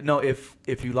 predetermined? No.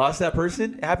 If you lost that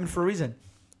person, it happened for a reason.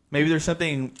 Maybe there's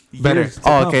something Better. years to Oh,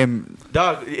 come. okay.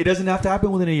 Dog, it doesn't have to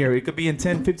happen within a year. It could be in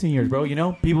 10, 15 years, bro. You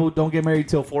know, people don't get married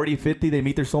till 40, 50. They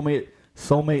meet their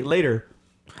soulmate later.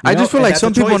 I just feel like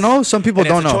some people know, some people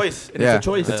don't know. It's a choice. Yeah, It's a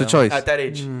choice. it's a choice. At that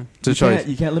age. It's a choice.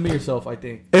 You can't limit yourself, I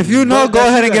think. If you know, But go that's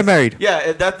ahead you and get guys. married.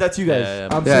 Yeah, that's you guys. Yeah.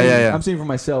 I'm Yeah, saying, yeah. I'm saying for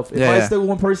myself. If Yeah, I yeah. stay with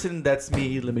one person, that's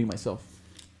me limiting myself.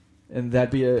 And that'd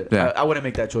be Yeah. I wouldn't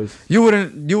make that choice. You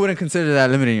wouldn't consider that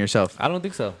limiting yourself. I don't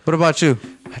think so. What about you?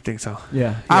 I think so.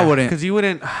 Yeah. I wouldn't. Because you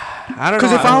wouldn't. I don't know.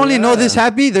 Because if I only know this yeah.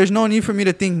 happy, there's no need for me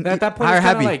to think At that point, higher it's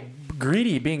kind happy. of like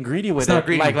being greedy with It's it. not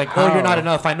greedy. Like oh, you're not How?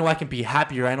 enough. I know I can be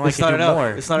happier. I know It's I not can do enough. more.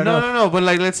 It's not No, enough. no. But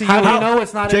like, let's see. How you do you know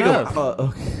it's not Jacob, enough?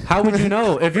 okay. How would you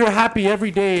know? If you're happy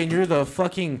every day and you're the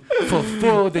fucking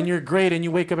fulfilled and you're great and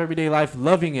you wake up everyday life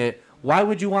loving it, why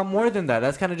would you want more than that?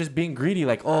 That's kind of just being greedy.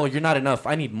 Like, oh, you're not enough.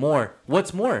 I need more.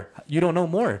 What's more? You don't know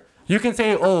more. You can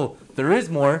say, oh, there is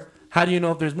more. How do you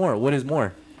know if there's more? What is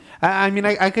more? I mean,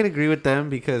 I could agree with them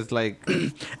because like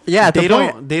Yeah, at the they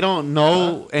point. don't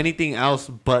know anything else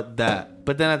but that.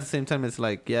 But then at the same time, it's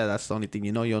like, yeah, that's the only thing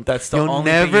you know. That's the you'll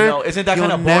only never, thing you know. Isn't that you'll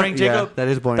kind of boring, nev- Jacob? Yeah, that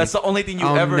is boring. That's the only thing you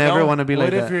I'll ever never know. want to be like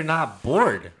What if that. you're not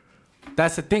bored?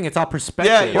 That's the thing. It's all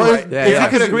perspective. Yeah, you're Well, right. yeah, Yeah, yeah. I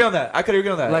could agree on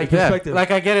that. Like, Perspective.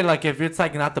 like I get it. Like if it's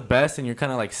like not the best and you're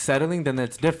kind of like settling, then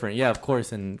it's different. Yeah, of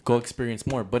course, and go experience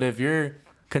more. But if you're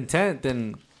content,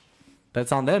 then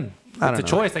that's on them. I It's a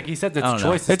don't know. choice. Like he said, it's I a don't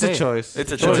know. choice. to It's a stay. choice.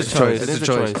 It's a It's a choice. choice. It's It a is a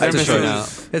choice. choice. It's a Every choice.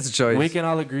 choice. It's a choice. We can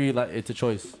all agree like it's a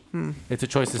choice. It's a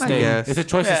choice to I stay. guess. It's a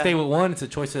choice to Yeah. stay with one. It's a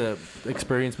choice to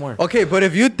experience more. Okay, but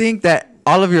if you think that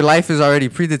all of your life is already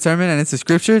predetermined and it's a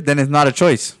scripture, then it's not a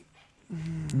choice.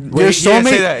 Your He didn't say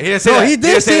soulmate. that. He didn't say No, that. he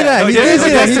did say that. No, He didn't did say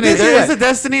say that. that. He Destiny. did say There is that. a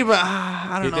destiny, but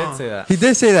I He don't know. did say that. He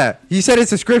did say that. He said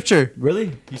it's a scripture.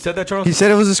 Really? You said that, Charles? He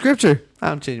said it was a scripture.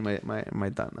 I'm changing my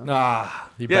thought now. Ah,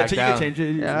 you Yeah, backed you down. can change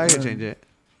it. Yeah, I can change it.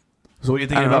 So what are you I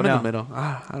thinking don't know, about I'm in now? the middle.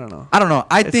 I don't know. I don't know.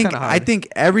 It's kinda hard. I think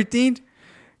everything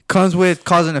comes with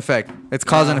cause and effect. It's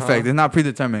cause and effect. It's not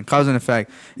predetermined. Cause and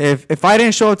effect. If I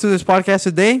didn't show up to this podcast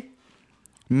today,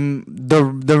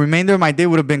 the remainder of my day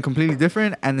would have been completely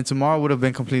different, and then tomorrow would have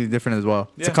been completely different as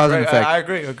well. It's a cause and effect. I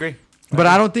agree. But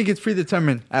I don't think it's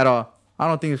predetermined at all. I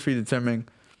don't think it's predetermined.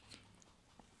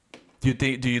 Do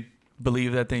you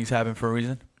believe that things happen for a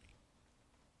reason?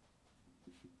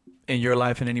 In your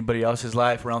life and anybody else's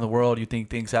life around the world, you think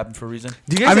things happen for a reason?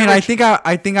 Do you guys I mean, ever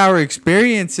I think our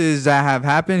experiences that have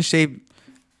happened shape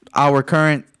my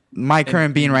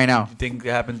current being right now. You think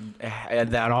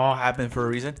that all happened for a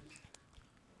reason?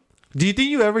 Do you think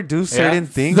you ever do certain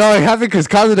things? No, it happened because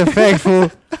cause and effect, fool.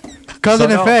 Cause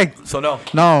and effect. So no.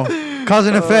 No, cause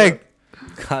and effect.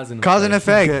 Cause and Cause and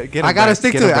effect. Get him, I gotta Bryce.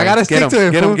 stick Get to him, it. I Bryce. gotta Get stick him. to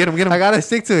it. Get him, fool. get him, get him. I gotta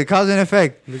stick to it. Cause and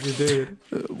effect. Look at dude.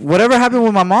 Whatever happened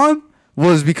with my mom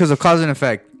was because of cause and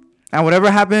effect. And whatever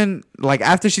happened, like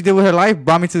after she did with her life,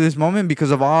 brought me to this moment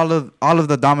because of all of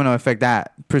the domino effect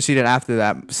that proceeded after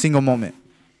that single moment.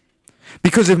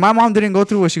 Because if my mom didn't go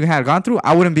through what she had gone through,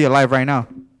 I wouldn't be alive right now.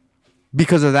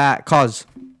 Because of that cause.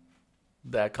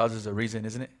 That causes a reason,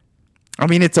 isn't it? I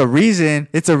mean, it's a reason.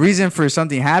 It's a reason for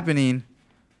something happening.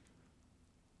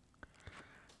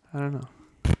 I don't know.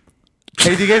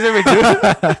 Hey, do you guys ever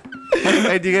do?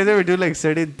 Hey, do you guys ever do like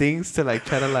certain things to like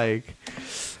try to like,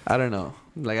 I don't know,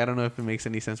 like I don't know if it makes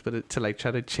any sense, but to like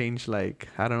try to change like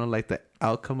I don't know like the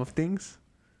outcome of things.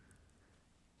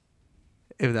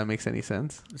 If that makes any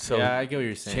sense. So Yeah, I get what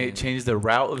you're saying. change the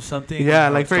route of something. Yeah,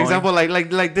 how like it's for going? example,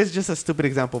 like this is just a stupid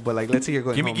example, but like let's say you're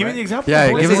going Give me home, give me right? the example. Yeah,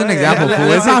 Let's give us say- an example, let- fool.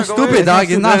 let- It's let- not let- stupid, let- dog.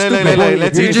 It's not let- let- stupid. let-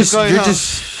 let's say You're you're just going home.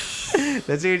 just.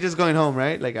 Let's say you're just going home,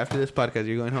 right? Like after this podcast,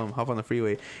 you're going home, hop on the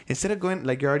freeway. Instead of going,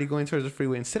 like you're already going towards the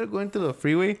freeway. Instead of going to the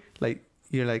freeway, like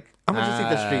you're like, I'm gonna just take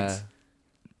the streets.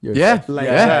 Yeah, Like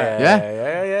yeah, that.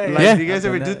 yeah. Like, Yeah. do you guys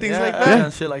ever do things like I've that?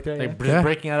 done shit like that. Like Yeah. just Yeah.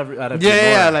 breaking out of Yeah, your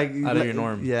yeah, norm, like out of your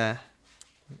norm. Yeah,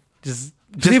 just See,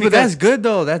 but because- that's good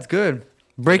though. That's good.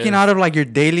 Breaking is. out of like your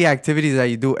daily activities that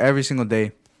you do every single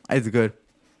day. It's good.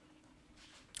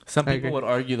 Some I people agree. would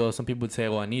argue though. Some people would say,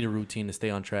 "Well, I need a routine to stay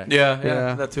on track." Yeah,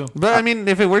 Yeah. that too. But I mean,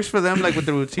 if it works for them, like with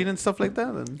the routine and stuff like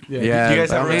that, then Yeah, Do you guys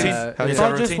but have a I mean, routine? It's Have you all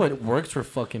had a just routine? what works for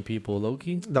fucking people,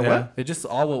 Loki. the Yeah. what? It just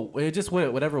all it just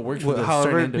whatever works for the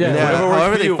However- certain Yeah, individual. Yeah, whatever however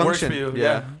works for they you works function. for you.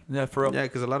 Yeah. Yeah, for real. Yeah,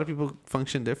 because a lot of people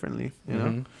function differently. You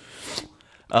know.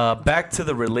 Mhm. Back to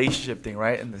the relationship thing,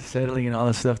 right? And the settling and all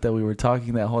the stuff that we were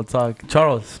talking that whole talk.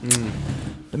 Charles,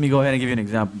 let me go ahead and give you an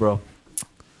example, bro.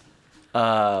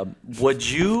 Would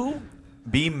you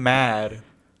be mad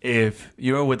if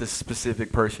you were with a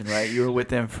specific person, right? You were with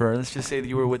them for, let's just say that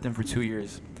you were with them for 2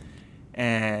 years,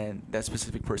 and that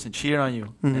specific person cheated on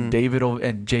you, Mhm. and David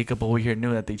and Jacob over here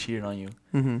knew that they cheated on you,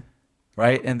 Mm-hmm.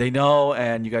 right? And they know,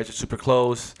 and you guys are super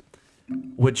close.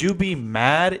 Would you be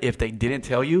mad if they didn't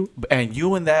tell you? And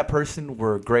you and that person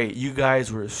were great. You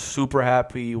guys were super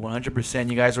happy, 100%.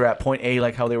 You guys were at point A,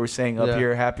 like how they were saying up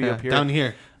here, happy up here. Down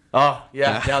here. Oh,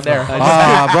 yeah, down there.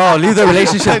 Bro, leave the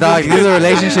relationship, dog. Leave the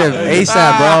relationship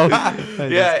ASAP, bro.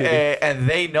 Yeah, and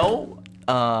they know.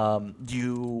 How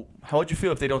would you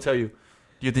feel if they don't tell you?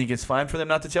 Do you think it's fine for them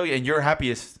not to tell you? And you're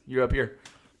happiest. You're up here.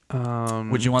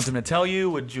 Would you want them to tell you?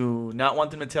 Would you not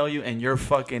want them to tell you? And you're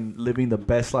fucking living the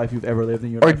best life you've ever lived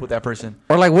in your life with that person.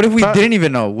 Or like, what if we But- didn't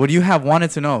even know? Would you have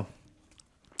wanted to know?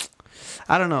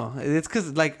 I don't know. It's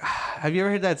because like, have you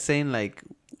ever heard that saying like,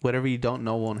 whatever you don't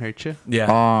know won't hurt you?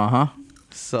 Yeah. Uh-huh.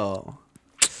 So,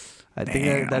 I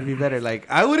think that'd be better. Like,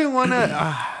 I wouldn't want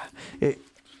to.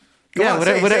 Yeah, on,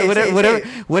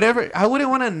 whatever. I wouldn't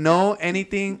want to know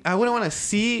anything. I wouldn't want to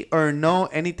see or know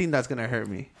anything that's gonna hurt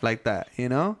me like that. You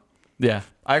know? Yeah,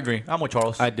 I agree. I'm with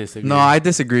Charles. I disagree. No, I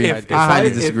disagree. I highly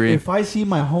disagree. If I see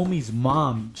my homie's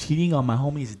mom cheating on my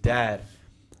homie's dad,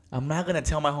 I'm not gonna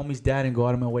tell my homie's dad and go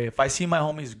out of my way. If I see my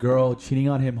homie's girl cheating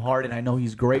on him hard and I know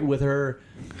he's great with her,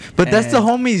 But that's the and-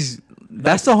 homies.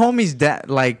 That's the homies' dad,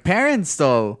 like parents,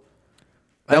 though.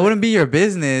 That wouldn't be your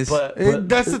business. but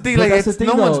That's the thing. but Like, that's it's the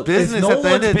no thing, one's though. business It's no at the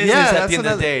end one's of business yeah, at that's the end of the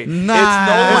another- day. Nah, It's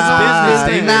no one's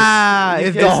business. Nah, if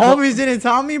It's the no- homies didn't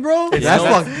tell me, bro, It's that's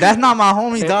no- that's not my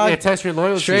homies, dog. It tests your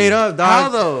loyalty. Straight up, dog. How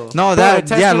though? No, Bro, that it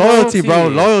tests yeah, your loyalty, bro,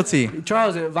 loyalty. loyalty.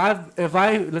 Charles, if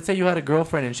I let's say you had a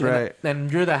girlfriend and shit, Right.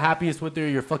 and you're the happiest with her,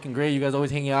 you're fucking great. You guys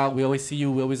always hang out. We always see you.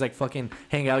 We always like fucking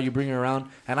hang out. You bring her around,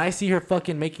 and I see her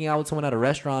fucking making out with someone at a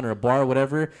restaurant or a bar or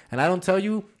whatever, and I don't tell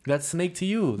you. That's snake to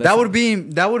you. That would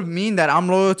mean that I'm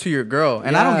loyal to your girl,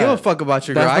 and I don't give a fuck about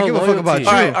your girl. That's I give a fuck about you.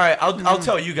 All right. I'll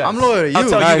tell you guys. I'm loyal to you. I'll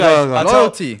tell Alright, you guys. go.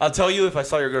 Loyalty. I'll tell you if I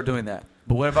saw your girl doing that.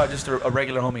 But what about just a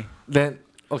regular homie? Then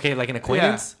okay, like an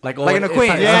acquaintance, like an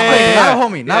acquaintance. Yeah. Not a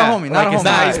homie. Not a homie. Not a homie.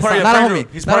 Nah, he's part of your Not a friend homie.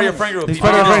 group. He's part of your friend group. He's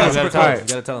part of your friend You group.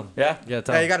 gotta tell him. Yeah? You gotta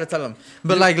tell Yeah, him. you gotta tell him.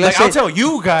 But like, let's say I'll tell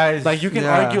you guys. Like you can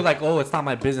Yeah. argue like, oh, it's not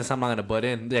my business. I'm not gonna butt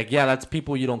in. Like, yeah, that's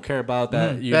people you don't care about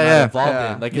that you're Yeah, not yeah. involved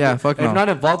Yeah. in. Like, Yeah, if fuck you're no. not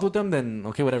involved with them, then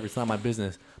okay, whatever. It's not my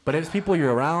business. But if it's people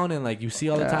you're around and like you see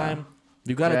all the time,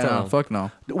 you gotta tell them. Fuck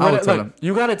no. I What, would tell look, him.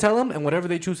 you gotta tell them, and whatever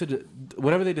they choose to do,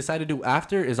 whatever they decide to do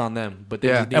after is on them. But they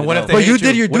Yeah. just need and to what know. if they But hate you you?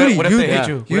 did your duty. What if You- they yeah. hate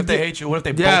you? What if they hate you? What if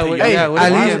they both Yeah, hate you? yeah, Hey,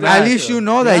 what if they- at least you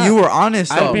know that you were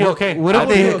honest. I'd though. be okay. What if I'd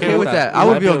they be be okay with that? I I'd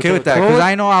would be be okay with that What because would-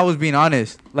 I know I was being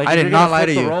honest. Like, I if did you're not gonna lie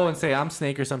to flip the you. role and say I'm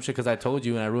snake or some shit because I told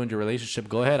you and I ruined your relationship.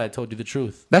 Go ahead, I told you the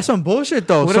truth. That's some bullshit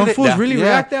though. What Some if they- fools really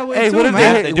react that way Hey, too, what if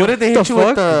man. they what if they The hit you with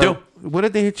fuck? the? What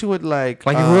if they hit you with like?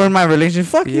 Like you ruined my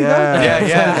relationship? Fuck you. Yeah. Yeah.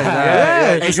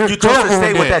 Yeah. You chose to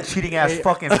stay with that cheating ass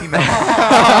fucking female. You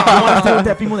want to stay with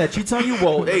that female that cheats on you?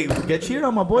 Well, hey, get cheated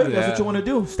on, my boy. That's what you want to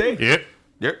do. Stay.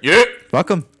 Yeah. Fuck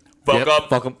him. Fuck up.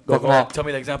 Fuck 'em. Go Fuck 'em all. on. Tell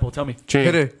me the example. Tell me.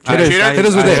 Hit it. Cheaters. Hit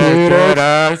us with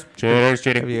it. Cheaters,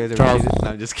 Have you guys ever Charles. cheated? No,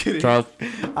 I'm just kidding. Charles.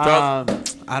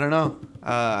 I don't know.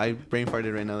 I brain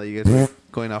farted right now that you guys are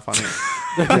going off on it.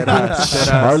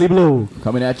 Deadass. Blue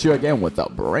coming at you again with a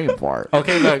brain fart.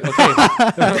 Okay, look. Okay,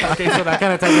 okay. So that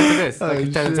kind of ties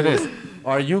into this.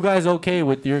 Are you guys okay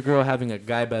with your girl having a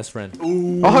guy best friend?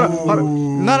 Oh, hold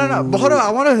on. No. But hold on.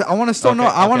 I want to still know.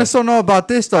 I want to still know about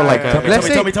this though. Like, Okay. let's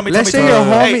say, Tell me. let's say your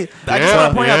homie. Hey, I just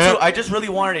want to point out too. I just really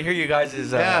wanted to hear you guys'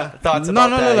 thoughts No,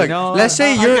 about that. look. you know? Let's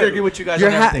say I could agree with you guys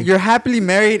on everything. you're happily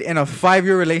married in a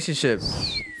 5-year relationship.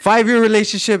 5-year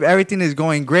relationship, everything is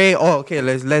going great. Oh, okay.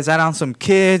 Let's add on some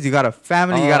kids. You got a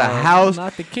family. You got a house.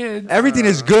 Not the kid. Everything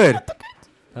is good.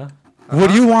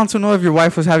 Would you want to know if your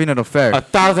wife was having an affair?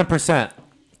 1,000%.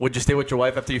 Would you stay with your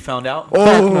wife after you found out?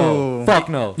 Oh, Fuck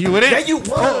no. You wouldn't? Yeah, you would.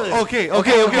 Okay. No.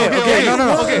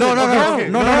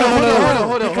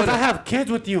 Hold on. Because I have kids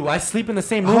with you. I sleep in the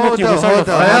same room Hold with you. on, We start hold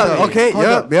a on. family. Yeah, okay.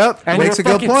 Yep. And Makes a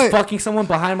you're good point. fucking someone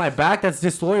behind my back that's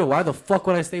disloyal. Why the fuck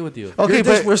would I stay with you? Okay, You're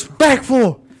but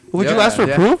disrespectful. would you Yeah. ask for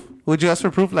Yeah. proof? Would you ask for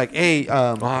proof? Like, hey,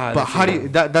 but how do you?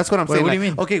 That's what I'm Wait, saying. what do you like,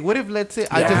 mean? Okay, what if let's say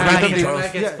I Yeah, just randomly.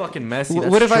 that gets fucking messy. What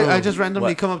That's if I true. just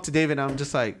randomly What? come up to David and I'm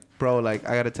just like, bro, like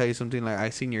I gotta tell you something. Like I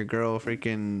seen your girl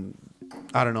freaking,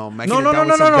 I don't know. No.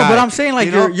 But I'm saying like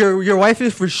You know? your wife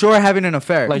is for sure having an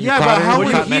affair. Like, Yeah, you but caught her? how You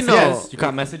would caught he messages? know? You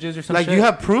caught messages or something? Like you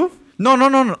have proof? No. I'm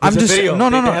a just video. no.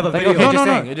 They have a Like, video. okay, No. just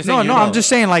saying, just saying you know. I'm just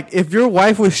saying like if your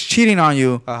wife was cheating on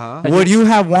you, would you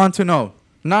have want to know?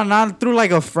 Not through like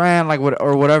a friend like what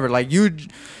or whatever. Like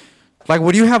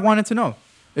would you have wanted to know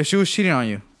if she was cheating on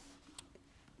you?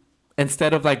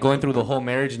 Instead of like going through the whole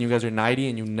marriage and you guys are 90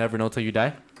 and you never know till you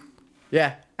die.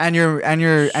 Yeah. And your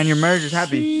marriage is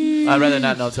happy. I'd rather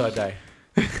not know till I die.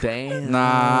 Damn.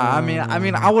 Nah, I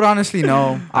mean, I would honestly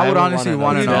know. I would honestly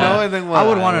want to You know. know, and then what? I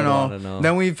would I want would to wanna know. know.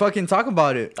 Then we fucking talk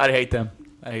about it. I'd hate them.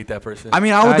 I hate that person. I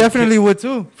mean, I would I definitely would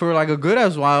too for like a good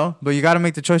ass while, but you got to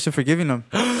make the choice of forgiving them.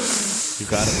 You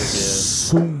gotta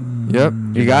forgive. Yep,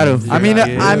 you got to. I mean,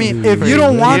 if you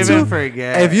don't want to,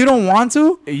 if you don't want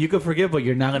to, You could forgive, but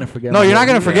you're not gonna forget. no, you're not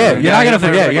gonna forget. You're not gonna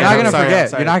forget. You're not gonna Sorry, forget.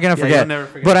 sorry. You're not gonna Yeah, you'll forget. never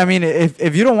forget. But I mean,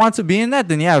 if you don't want to be in that,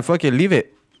 then yeah, fuck it, leave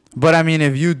it. But I mean,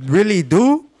 if you really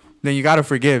do, then you gotta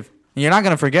forgive. And you're not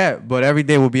gonna forget, but every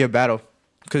day will be a battle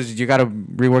because you gotta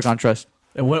rework on trust.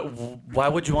 And why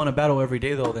would you want to battle every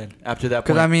day though? Then after that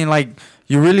Because point, I mean, like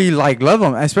you really like love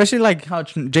them, especially like how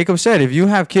Jacob said, if you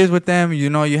have kids with them, you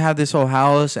know you have this whole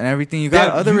house and everything. You got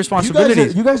other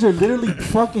responsibilities. You guys are literally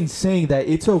fucking saying that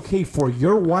it's okay for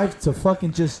your wife to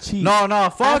fucking just cheat. No,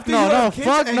 fuck After you no, have kids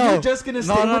fuck and no. You're just gonna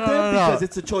stay No, with them no. because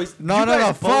it's a choice. No, You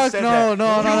guys both fuck said no, that.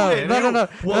 no.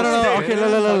 Okay,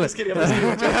 look. just kidding. I'm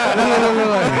just kidding.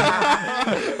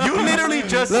 You literally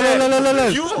just Look. said.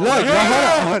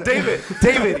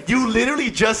 David, you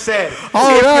literally just said.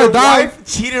 Oh, if yeah, your dog. wife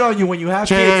cheated on you when you have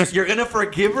kids, you're gonna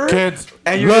forgive her. Kids.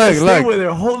 And you're gonna stay Look. with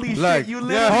her. Holy Look. shit! You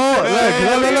literally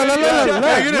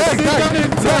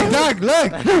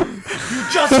Look.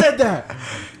 Just said that.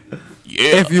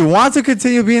 If you want to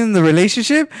continue being in the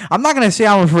relationship, I'm not gonna say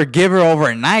I'm gonna forgive her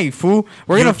overnight, fool.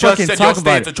 We're gonna fucking talk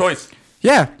about It's a it. choice.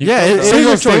 Yeah, it So is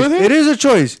you'll a stay choice. with her? It is a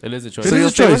choice. It is a choice. It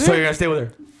is a choice. So you're gonna stay with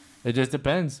her. It just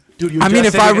depends. Dude, you I mean,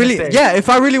 just if said I you're really, gonna stay. yeah, if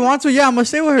I really want to, yeah, I'm gonna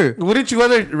stay with her. Wouldn't you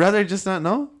rather just not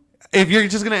know? If you're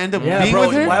just gonna end up Yeah, being bro,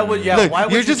 with her, why would you're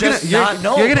you just just gonna not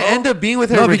know, you're gonna bro? end up being with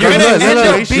her. No, because regardless.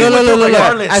 look, You're gonna end up being with her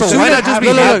regardless. As So soon why as- not just be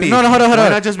look, happy? No, hold on. Why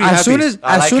not just be As soon happy?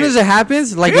 as soon as it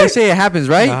happens, like let's say it happens,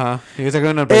 right? You guys are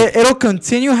gonna break. It'll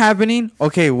continue happening.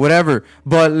 Okay, whatever.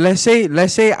 But let's say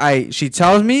she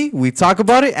tells me, we talk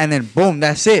about it, and then boom,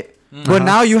 that's it. But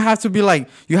now you have to be like,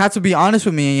 you have to be honest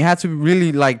with me, and you have to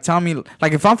really like tell me,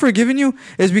 like, if I'm forgiving you,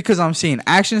 it's because I'm seeing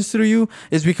actions through you.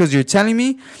 It's because you're telling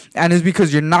me, and it's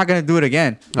because you're not gonna do it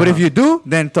again. But if you do,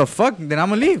 then the fuck, then I'm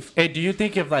gonna leave. Hey, do you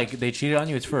think if like they cheated on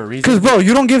you, it's for a reason? Cause bro,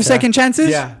 you don't give second chances.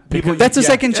 Yeah. Because- That's a yeah.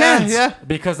 second chance. Yeah.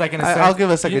 Because like in a I- sense, I'll give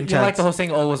a second you like chance. the whole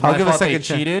saying, "Oh, it was I'll my give a fault they second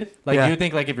chance. cheated." Like, Yeah. do you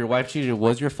think like if your wife cheated, it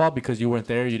was your fault because you weren't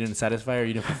there, you didn't satisfy her,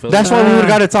 you didn't fulfill? That's her? what we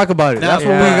got to talk about it. That's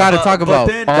what we Yeah. got to But- talk but about.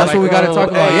 then- That's like, what we got to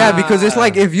talk about. Yeah, because it's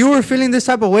like if you were feeling this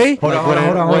type of way, Hold on, Like,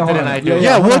 hold on. what didn't I do?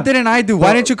 yeah, hold what on. didn't I do? Why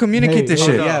Well, didn't you communicate this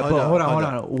hold shit? on, Yeah, but hold hold on,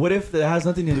 on. hold What if it has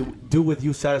nothing to do with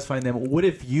you satisfying them? What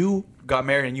if you got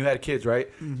married and you had kids, right?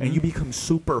 And you become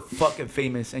super fucking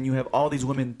famous and you have all these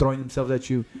women throwing themselves at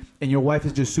you and your wife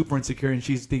is just super insecure and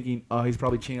she's thinking, oh, he's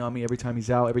probably cheating on me every time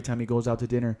he's out, every time he goes out to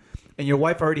dinner. And your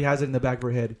wife already has it in the back of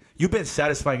her head. You've been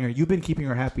satisfying her. You've been keeping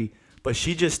her happy. But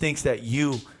she just thinks that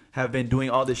you have been doing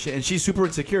all this shit and she's super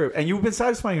insecure. And you've been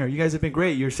satisfying her. You guys have been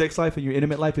great. Your sex life and your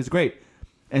intimate life is great.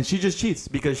 And she just cheats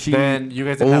because she... Then you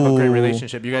guys didn't have a great Oh.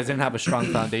 relationship. You guys didn't have a strong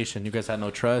foundation. You guys had no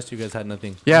trust. You guys had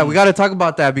nothing. Yeah, we got to talk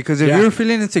about that because if Yeah. you're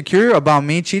feeling insecure about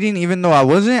me cheating, even though I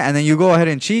wasn't, and then you go ahead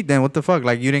and cheat, then what the fuck?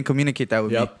 Like you didn't communicate that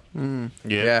with me.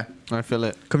 Yeah, I feel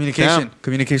it. communication. Damn.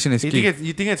 Communication is You key.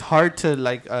 think it's hard to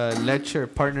like let your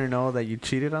partner know that you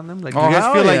cheated on them? Like, do Oh, you guys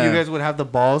hell feel like yeah. you guys would have the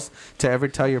balls to ever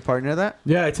tell your partner that?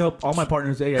 Yeah, I tell all my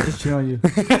partners, hey, I just cheated on you.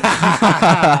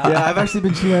 Yeah, I've actually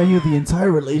been cheating on you the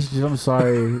entire relationship. I'm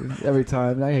sorry. Every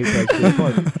time. I hate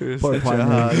that shit. Poor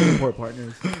partners. Poor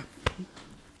partners.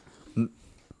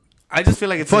 I just feel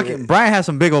like it's Fucking Brian has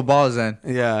some big old balls then.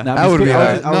 yeah. Nah, That I'm would just be kidding.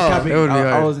 hard. I was No, capping. it would be I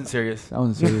hard. wasn't serious. I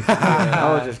wasn't serious.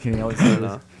 I was just kidding. I wasn't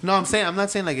serious. No, I'm not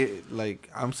saying like it. Like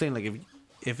I'm saying like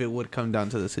if it would come down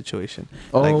to the situation,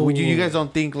 Oh. like would you guys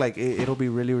don't think like it'll be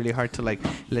really really hard to like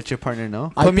let your partner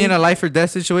know? I Put me in think- a life or death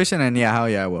situation, and yeah, hell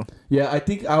yeah, I will. Yeah, I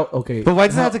think okay. But why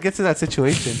does it have to get to that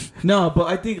situation? No, but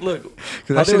I think look,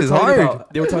 that how shit is hard.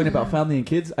 They were talking about family and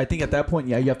kids. I think at that point,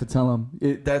 yeah, you have to tell them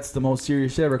that's the most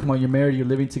serious shit ever. Come on, you're married, you're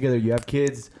living together, you have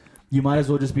kids. You might as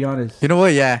well just be honest. You know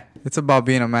what? Yeah, it's about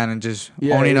being a man and just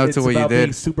Yeah, owning up it's to what you about being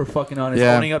did. super fucking honest,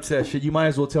 Yeah. owning up to that shit. You might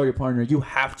as well tell your partner. You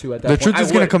have to at that The point. truth I is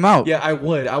gonna would. come out. Yeah, I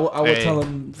would. I would Hey, tell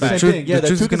them the same truth- thing. Yeah, the the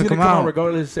truth is gonna come out out.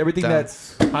 regardless. Everything Damn.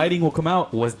 that's hiding will come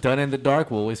out. What's done in the dark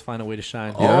will always find a way to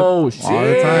shine. Oh shit! All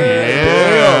the time.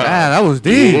 Yeah. Man, that was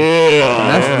deep.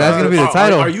 That's gonna be the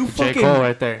title. Are you J. fucking? Cole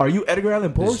right there. Are you Edgar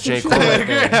Allan Poe? or This is J. some Cole shit?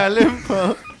 right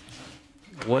there.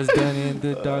 What's done in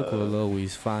the dark will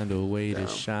always find a way to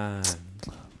shine.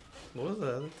 What was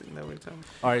the other thing that we were talking?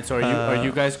 All right, so are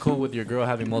you guys cool with your girl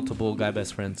having multiple guy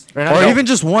best friends, Or even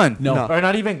just one. No. or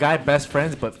not even guy best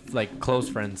friends, but like close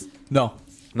friends? No.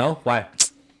 No, why?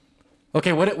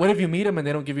 Okay, what if you meet them and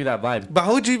they don't give you that vibe? But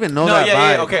how would you even know No, that yeah,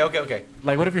 vibe? yeah, okay.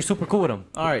 Like, what if you're super cool with them?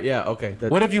 All right. Yeah. Okay.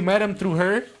 What if you met them through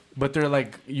her, but they're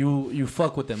like you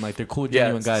fuck with them, like they're cool, Yeah,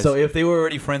 genuine guys? so if they were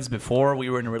already friends before we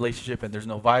were in a relationship and there's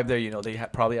no vibe there, they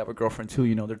probably have a girlfriend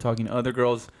too. They're talking to other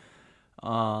girls. Can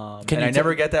And you I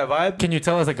never get that vibe. Can you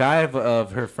tell us a guy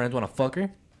of her friends want to fuck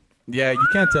her? Yeah, you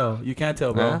can't tell. You can't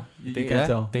tell, bro. Huh? You Think- can't yeah?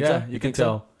 tell. Think Yeah, so? you You can think so?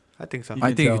 tell. I think so. You I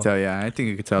can think you tell. could tell. Yeah, I think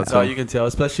you could tell. That's all you can tell,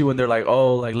 especially when they're like,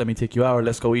 "Oh, like let me take you out, or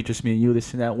let's go eat, just me and you."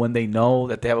 This and that. When they know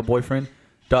that they have a boyfriend,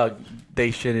 dog, they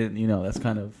shouldn't. That's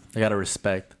kind of I gotta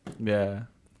respect. yeah.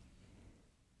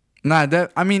 Nah,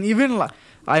 even like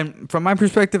from my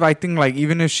perspective, I think like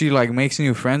even if she like makes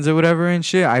new friends or whatever and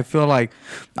shit, I feel like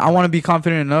I want to be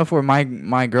confident enough where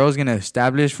my girl's gonna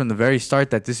establish from the very start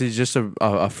that this is just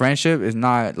a friendship, it's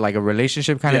not like a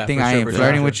relationship kind of Yeah, thing. for I sure, ain't for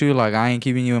flirting sure. with you, like I ain't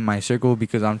keeping you in my circle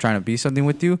because I'm trying to be something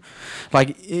with you.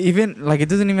 Like even like it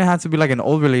doesn't even have to be like an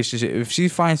old relationship. If she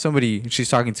finds somebody she's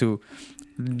talking to,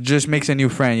 just makes a new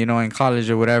friend, in college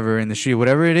or whatever, in the street,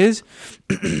 whatever it is.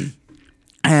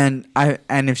 And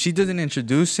if she doesn't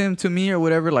introduce him to me or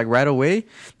whatever like right away,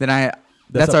 then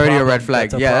that's a already a problem. red flag.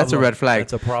 That's a Yeah, that's a problem. red flag.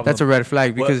 That's a problem. That's a red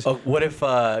flag because What if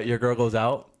your girl goes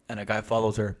out and a guy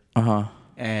follows her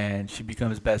and she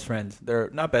becomes best friends? They're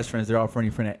not best friends. They're all friendly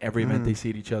friend at every event they see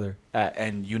each other at,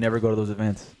 and you never go to those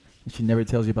events. And she never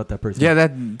tells you about that person. Yeah,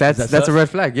 that's that a sus? red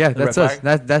flag. Yeah, That's a that's red us.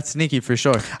 flag? That's sneaky for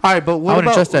sure. All right, but I what wouldn't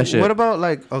about trust that shit. what about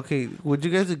like okay? Would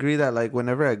you guys agree that like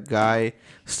whenever a guy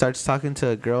starts talking to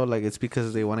a girl, like it's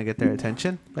because they want to get their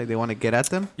attention, like they want to get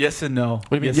at them? Yes and no. What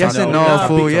do you mean? Yes and no, Nah,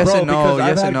 fool. because- Yes bro, and no. because I've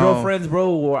Yes had and no. girlfriends, bro,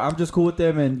 or I'm just cool with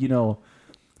them, and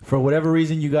for whatever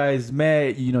reason you guys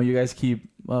met, you know, you guys keep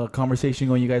conversation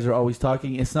going. You guys are always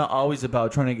talking. It's not always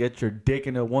about trying to get your dick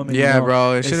in a woman. Yeah, you know?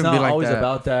 bro. It shouldn't be like that. It's not always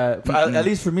about that. At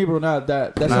least for me, bro.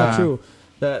 That's not true.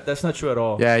 That's not true at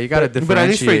all. Yeah, you gotta But differentiate. at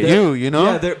least for you know.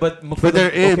 Yeah, but the most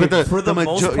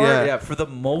part, yeah. for the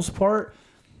most part,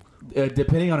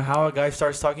 depending on how a guy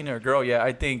starts talking to a girl, yeah,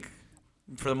 I think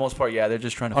for the most part, yeah, they're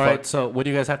just trying to. All fuck. right. So, what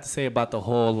do you guys have to say about the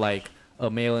whole like a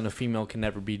male and a female can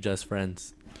never be just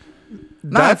friends?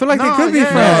 Nah, I feel like they could be yeah,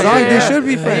 friends. yeah, Dog. yeah. They should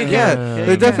be friends. Yeah, Yeah,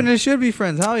 they definitely should be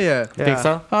friends. Hell yeah. Think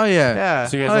so? Oh yeah. Yeah.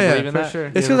 So you guys Oh, don't yeah, believe in for that? sure.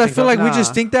 It's You because ever I think feel so? like we Nah.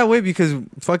 just think that way because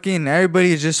fucking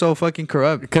everybody is just so fucking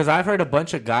corrupt. Because I've heard a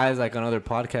bunch of guys like on other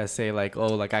podcasts say like, oh,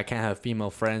 like I can't have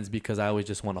female friends because I always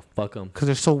just want to fuck them. Because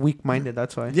they're so weak-minded.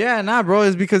 That's why. Yeah, nah, bro.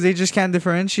 It's because they just can't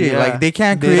differentiate. Yeah. Like they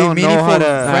can't They create don't know meaningful how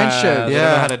to- friendship.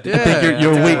 Yeah. I think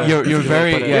you're weak. You're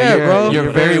very Yeah, bro. You're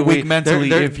very weak mentally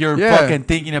They're- if you're yeah. fucking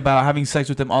thinking about having sex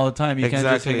with them all the time. You can't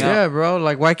just Exactly. hang out. Yeah, bro.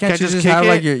 Like why can't you just just kick have it?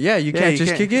 like your you can't you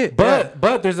just can't. kick it.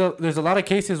 But there's a lot of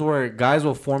cases where guys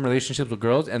will form relationships with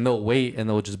girls and they'll wait and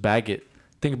they'll just bag it.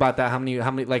 Think about that. How many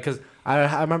like because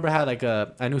I remember I had like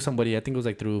I knew somebody, I think it was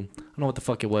like through, I don't know what the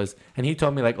fuck it was, and he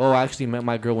told me like, oh, I actually met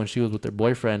my girl when she was with her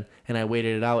boyfriend and I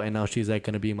waited it out and now she's like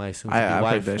gonna be my soon to be I've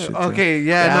wife. heard that shit too. Okay,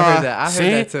 yeah, Yeah, no. I heard that. I heard See?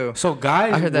 that too. So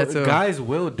guys, I heard that too. Guys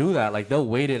will do that. Like they'll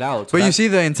wait it out. So But you that's- see,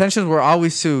 the intentions were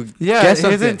always to Yeah, get his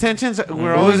something. intentions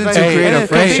were It always wasn't like, to create a hey,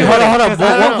 friendship. Hold on. Because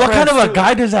I don't What kind of friends a too.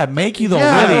 guy does that make you though?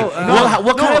 Yeah, really? no,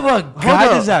 What kind of a guy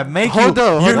does that make you? Hold on,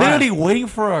 You're hold on. literally waiting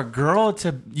for a girl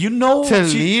to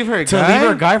leave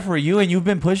her guy for you, and you've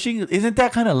been pushing. Isn't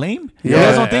that kind of lame? You Yeah.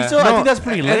 guys don't think so? I No, think that's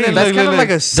pretty and lame. then That's look, kind of look, like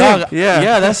a look. simp. Dog, Yeah.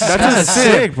 yeah, that's That's kind a of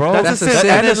simp. sick, bro. That's a That's simp. and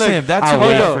And a then look, simp. That's I'll what.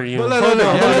 wait for you.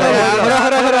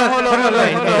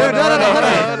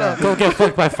 Go get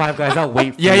fucked by 5 guys. I'll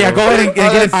wait for you. Yeah. Go ahead and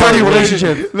get in 30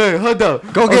 relationships. Look, hold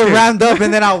up. Go get rammed up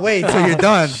and then I'll wait till you're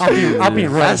done. I'll be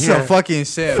right That's here. a fucking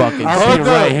simp. I'll be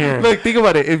right here. Look, think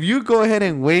about it. If you go ahead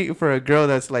and wait for a girl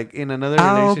that's like in another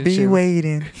I'll relationship, be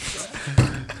waiting.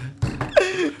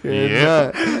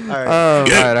 Yeah. All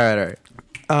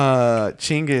right.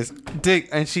 Chingus, dick,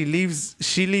 and she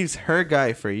leaves her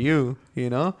guy for you. You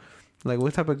know, like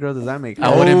what type of girl does that make?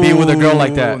 I wouldn't be with a girl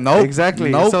like that. Nope. Exactly.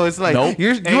 Nope. So it's like Nope.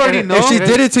 you already know. If she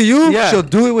did it to you, Yeah. she'll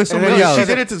do it with somebody No, else. she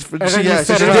did it to. And then She, you yeah,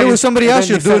 set she her did did it it with somebody and else,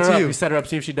 then she'll do it to you. You set her up,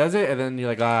 see if she does it, and then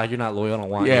you're like, you're not loyal. I don't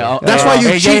want you. That's why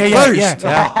you cheat first.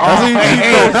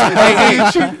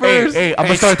 Hey, I'm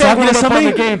gonna start talking to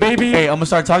somebody. Game, baby. Hey, I'm gonna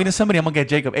start talking to somebody. I'm gonna get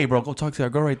Jacob. Hey, bro, go talk to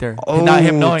that girl right there. Oh, And not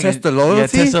him knowing. test it. the loyalty?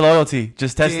 Yeah, test the loyalty.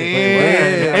 Just test it.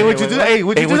 Hey, would you do that? Hey,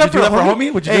 would you do that for a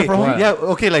homie? Would you do that for a homie? Yeah.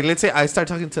 Okay. Like, let's say I start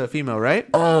talking to a female, right?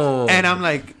 Oh. And I'm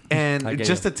like, I and get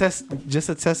just you.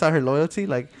 to test out her loyalty,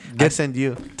 like, I send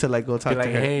you to like go talk Be like,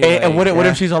 to her. hey, Hey, and what yeah.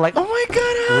 if she's all like, oh my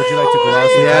god, would you like to go out?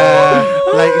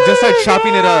 Yeah, like just start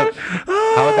chopping it up.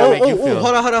 How would that make you feel?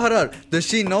 Hold on. Does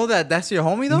she know that that's your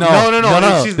homie though?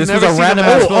 No. She's This never was a seen random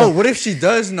him. ass Oh, what if she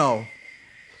does know?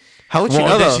 How would she Well,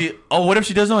 know then though? what if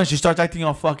she does know and she starts acting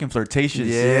all fucking flirtatious?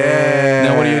 Yeah.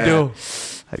 Then what do?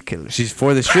 I'd kill her. She's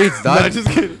for the streets, dog. No, just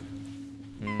kidding.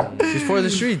 She's for the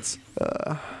streets.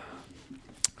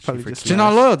 Probably just. She's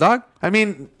not loyal, dog. I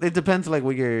mean, it depends like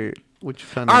what you're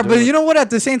trying to Alright, do. but you know what? At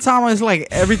the same time, it's like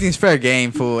everything's fair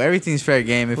game, fool. Everything's fair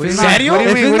game. If What do it's you not, mean? What do you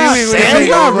if mean? it's What do you not, mean? What do if you it's mean?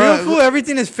 not What- real, fool,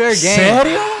 everything is fair game.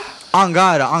 Serio? On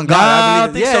God, Nah, I I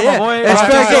believe think it. so, Yeah, my boy. It's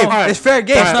Alright, fair alright, game. alright. It's fair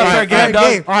game. That's not fair game,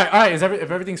 dog. All right. If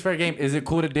everything's fair game, is it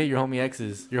cool to date your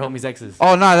homie's exes?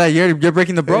 Oh no, that you're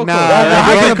breaking the bro Nah, code. yeah, You're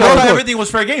breaking the bro I thought code. everything was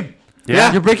fair game.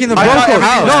 Yeah. You're breaking the I bro thought code.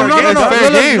 everything was No,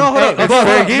 fair game. no. It's fair game. No, hold on. It's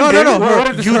fair game, No,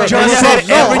 dude. You just No, said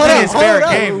no, hold everything on, is fair hold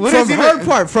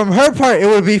on. game. From her part, it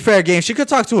would be fair game. She could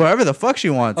talk to whoever the fuck she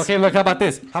wants. Okay, look. How about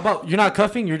this? How about you're not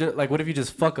cuffing? You're just like, what if you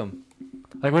just fuck them?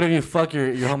 Like, what if you fuck your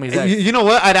homie's ex? You know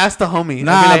what? I'd ask the homie.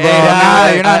 Nah, I'd be like, bro. hey, Nah,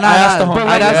 you're not. I asked the Nah, homie.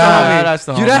 I'd ask Yeah, the homie. I'd ask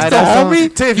the You'd homie. ask I'd the ask the homie.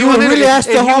 homie. If You you would wanted really to- ask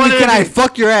the if you homie, wanted "Can to- I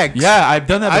fuck your ex?" Yeah, I've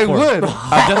done that I before. would.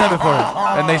 I've done that before.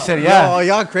 And they said, No,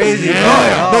 yeah. y'all crazy.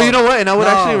 No, you know what? And I would No.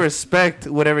 actually respect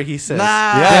whatever he says. Nah,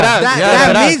 Yeah,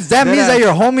 that means Dead that ass.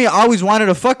 your homie always wanted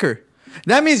to fuck her.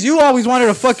 That means you always wanted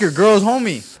to fuck your girl's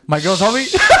homie. My girl's homie?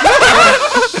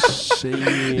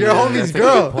 Your homie's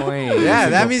girl. Yeah,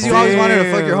 that means you always wanted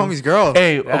to fuck your homie's girl.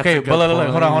 Hey, That's okay, a but good look,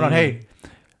 hold on. point. Hey,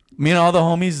 me and all the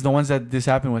homies, the ones that this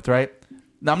happened with, right?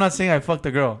 Now, I'm not saying I fucked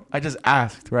the girl. I just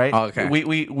asked, right? Oh, okay.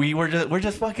 We're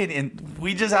just fucking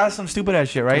we just asked some stupid ass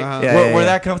shit, right? Uh-huh. Yeah, we're yeah, we're yeah.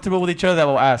 that comfortable with each other that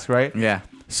we'll ask, right? Yeah.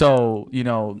 So, you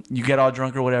know, you get all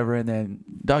drunk or whatever, and then,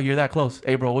 dog, you're that close.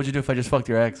 Hey, bro, what'd you do if I just fucked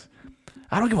your ex?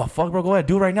 I don't give a fuck, bro. Go ahead,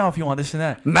 do it right now if you want this and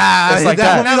that. Nah, It's like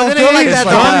that that. homie don't No, feel like it's that.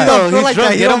 like The homie that. don't feel He's like drunk.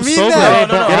 that. He Get don't him mean sober. that.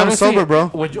 Get him sober,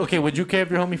 bro. Would you care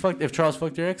if your homie fucked? If Charles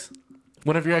fucked your ex?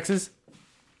 One of your exes?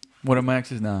 One of my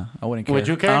exes, nah, I wouldn't care. Would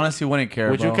you care? I honestly wouldn't care.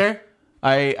 Would you bro. care?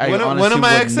 I One of honestly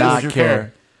my would exes? not Would you care.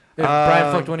 care? If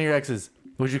Brian fucked one of your exes,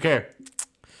 would you care?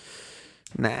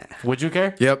 Nah. Would you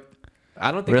care? Yep.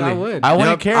 I don't think I would. I wouldn't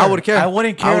Yep, care. I would care. I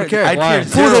wouldn't care. I would care. I'd Why? care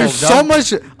Fool, Fool, zero, there's so dog.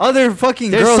 much other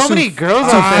fucking There's girls. so many girls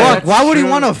to out there. fuck. That's Why would he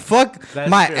true. want to fuck That's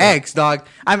my true. ex, dog?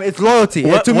 I mean, it's loyalty.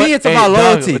 What- to what- me, it's hey, about dog,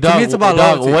 loyalty. To dog, me, it's about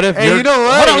dog, loyalty. What if Hey, your- you know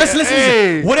what? Hold on, listen.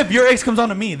 Hey. What if your ex comes on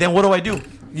to me? Then what do I do?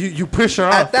 You push her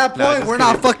off. At that Nah, point, just we're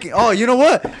kidding. not fucking. Oh, you know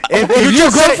what? If You you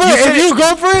just go said it. for You it, said if it. you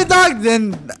go for it, dog,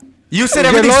 then You said Your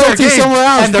everything's fair loyalty game, somewhere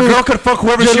else, and the fool. girl could fuck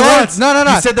whoever Your she loyalty- wants. no.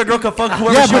 You said the girl could fuck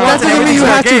whoever yeah, she but that wants. doesn't and mean you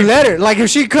everything's have fair to game. let her. Like if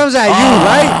she comes at you,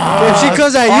 right? If she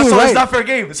comes at you, So right? it's not fair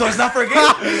game. So it's not fair game.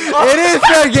 It is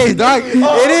fair game, dog. It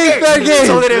is fair game.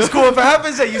 So then it's cool if it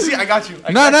happens. That you see, I got you.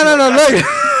 I No, got you. look.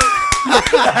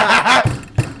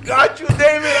 Got you,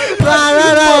 David. No.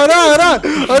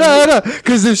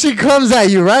 Because if she comes at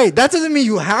you, right? That doesn't mean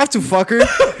you have to fuck her.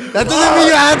 That doesn't mean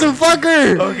you have to fuck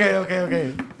her.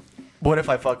 Okay. What if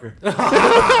I fuck her? You're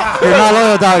not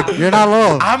loyal, dog. You're not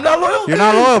loyal. I'm not loyal. You're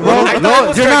not loyal, bro. I thought it No,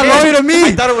 was you're fair not game. loyal to me.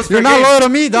 I thought it was fair You're not game. loyal to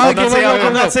me, dog.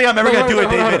 I'm not saying I'm ever gonna do it,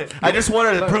 Hold on. David. I just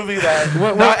wanted to prove you that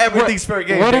not everything's fair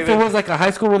game. What if it David. was like a high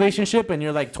school relationship and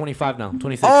you're like 25 now,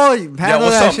 26? Oh, Yeah, handle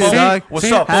what's that up, shit, fool? dog.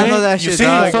 What's up? Handle fool? that You shit, see?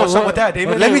 dog. What's up with that,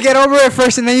 David? Let me get over it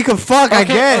first, and then you can fuck. I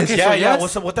guess. okay. Yeah, So yeah. yes?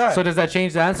 What's up with that? So does that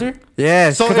change the answer?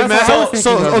 Yes. So Because it that's what I was matters.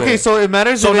 thinking of Okay, it. so it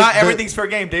matters. So if not it- everything's fair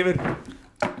game, David.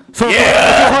 So,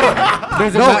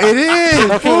 there's a No, it is.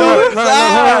 Okay, fool. hold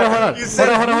on. You said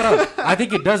Hold on. I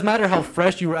think it does matter how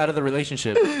fresh you were out of the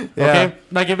relationship. Yeah. Okay?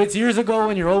 Like if it's years ago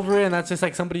and you're over it and that's just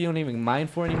like somebody you don't even mind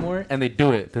for anymore and they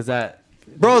do it, does that...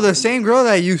 Bro, the same girl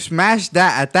that you smashed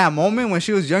that at that moment when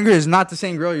she was younger is not the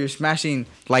same girl you're smashing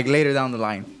like later down the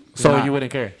line. So Nah. you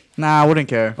wouldn't care? Nah, I wouldn't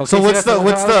care. Okay, So see, what's that's the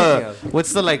what I was thinking of.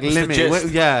 what's the like limit? gist?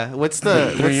 What, yeah, what's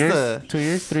the 3 what's years? the 2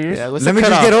 years? 3 years? yeah? What's Let the me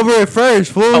just cutoff? get over it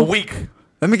first, fool. A week.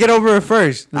 Let me get over it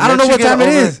first. I don't Let know you what get time it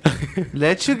over is.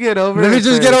 Let you get over. Let me it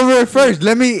just get first. over it first.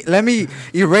 Let me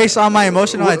erase all my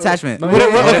emotional attachment. What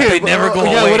if, What if they never go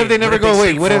yeah, away? what if they never What if go they away?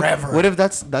 stay What if forever? what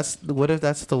if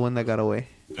that's the one that got away?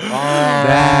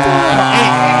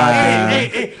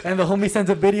 Hey, and the homie sends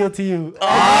a video to you.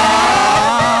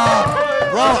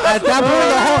 Bro, at that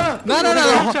point, the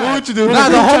whole What would you do? nah,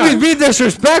 the homies be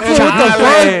disrespectful. What the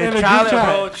fuck? In the group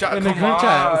chat. In the group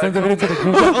chat. Sends a video to the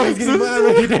group chat. Oh, he's getting mad.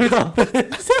 Look, he did it on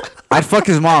purpose. I'd fuck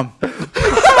his mom.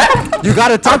 You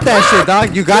gotta top that shit,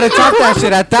 dog. You gotta top that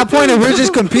shit. At that point, if we're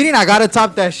just competing, I gotta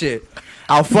top that shit.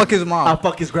 I'll fuck his mom. I'll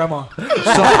fuck his grandma. So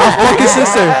I'll fuck his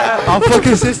sister. I'll fuck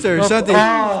his sister or something.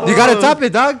 You gotta top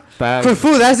it, dog. Facts. For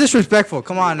food, that's disrespectful.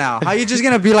 Come on now. How you just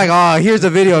gonna be like, oh, here's a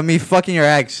video of me fucking your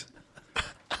ex?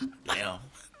 Damn.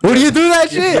 Would you do that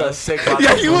shit?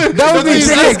 Yeah, you would. That would be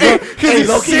sick, bro. Hey,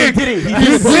 Loki, he did it. He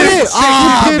You did it. did it?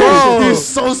 Ah, bro. He's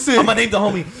so sick. I'm gonna name the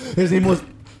homie. His name was.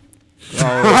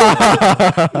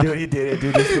 Dude, he did it,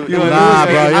 dude. Nah,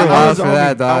 bro, you're wild for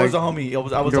that, I dog. was a homie. I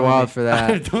was a You're wild homie. for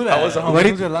that. Do that. I was a homie. What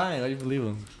if you're lying? Why do you believe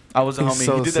him? I was a He's homie.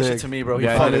 so He did that sick. shit to me, bro. He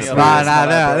Yeah, fucked he me did. up. Nah, That's not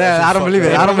bad, I don't believe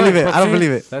it. I don't believe it. I don't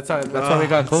believe it. That's why we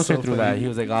got closer so through that. He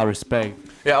was like, "Oh, respect."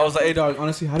 Yeah, I was like, hey, dog,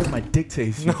 honestly, how does my dick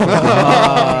taste?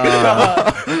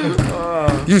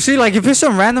 You see, like if it's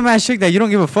some random ass chick that you don't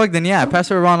give a fuck, then yeah, pass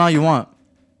her around all you want.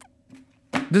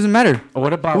 Doesn't matter.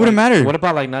 What about? It wouldn't like, matter. What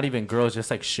about like not even girls, just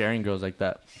like sharing girls like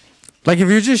that? Like if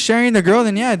you're just sharing the girl,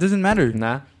 then yeah, it doesn't matter.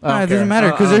 Nah, Nah, it doesn't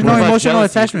matter because there's What no about emotional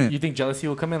jealousy? attachment. You think jealousy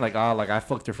will come in? Like, oh, like I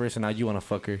fucked her first, and now you want to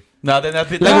fuck her? No, then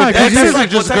that's Nah, that's 'cause that's usually like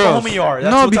just what type girls. of homie you are.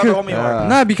 That's No, what type of because- homie you are.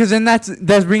 Nah, because then that's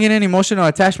bringing in emotional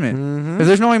attachment. If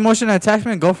there's no emotional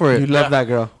attachment, go for You it. love that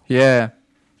girl. Yeah.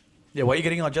 Yeah, why are you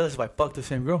getting all jealous if I fucked the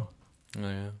same girl? Oh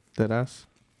yeah, That ass.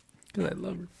 because I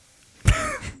love her.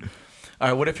 All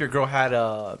right, what if your girl had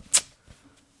a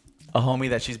homie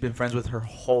that she's been friends with her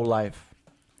whole life?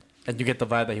 And you get the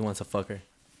vibe that he wants to fuck her.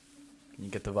 You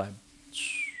get the vibe.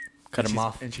 Cut And him she's-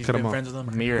 off. And she's Cut been him off. friends with him.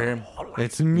 her Mirror him. whole life.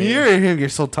 It's mirroring him. You're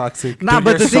so toxic. Nah, Dude,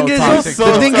 but the you're thing so is, toxic, though,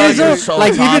 bro. the thing is, You're though, so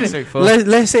like toxic, even fool.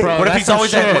 let's say, Bro, What if that's he's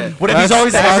always some at? shit. What if he's That's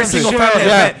always at every toxic. single Yeah. family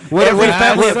event? What Every if-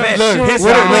 family what- event. look, His what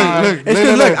if- family. look, it's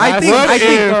just look. I think What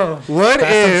That's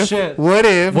some if shit. what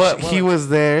if What- he was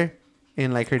there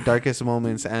in like her darkest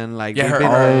moments and like Yeah, they've her-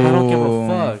 been- I don't give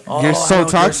a fuck. Oh, You're so I know,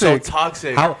 toxic. You're so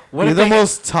toxic. How? What You're if the they-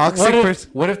 most toxic what if, person.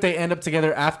 What if they end up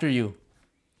together after you?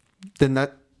 Then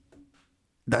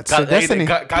that's their destiny.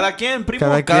 Cada quien, primo.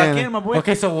 Cada Cada quien. quien, my boy.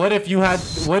 Okay, so what if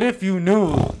you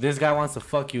knew this guy wants to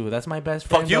fuck you? That's my best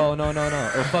friend. Fuck you? No.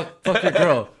 Or fuck your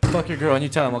girl. Fuck your girl, and you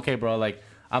tell him, okay, bro, like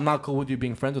I'm not cool with you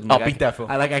being friends with me. I'll Like, beat that fool.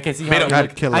 I can see Beat how him. he I'd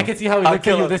look- kill him. I can see how he I'll looked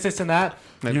at kill you, him. this and that.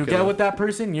 I'd You kill get him. with that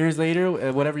person years later,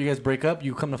 whatever you guys break up,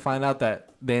 you come to find out that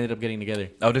they ended up getting together.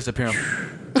 I'll disappear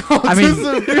him. I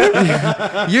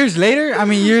mean, years later. I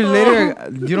mean, years later.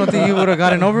 You don't think you would have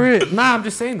gotten over it? Nah, I'm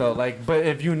just saying though. Like, but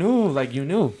if you knew, like, you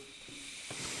knew.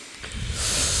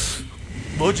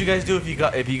 What would you guys do if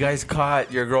you guys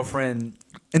caught your girlfriend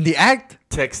In the act?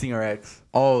 texting her ex?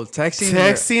 Oh, texting.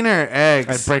 Texting her ex.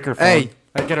 I'd break her phone. Hey.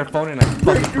 I'd get her phone and I'd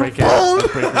fucking break it. I'd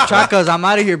break her phone. Chakas, I'm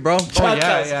out of here, bro. Oh,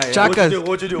 yeah. Chakas.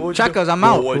 What'd you do? Chakas, I'm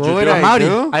out. What would I'm I outie.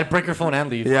 do? I'd break her phone and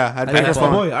leave. Yeah, I'd I'd break her get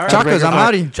phone. Boy, all right. Chakas,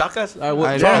 I'm outie.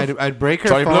 Chakas? I'd break her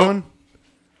Charlie Blow? phone.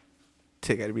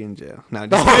 I'd be in jail. No,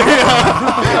 just kidding.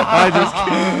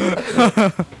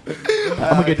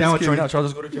 I'm gonna get down with you right now. Charles,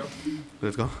 let's go to jail.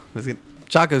 Let's go. Let's get.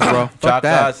 Chakas, bro. Fuck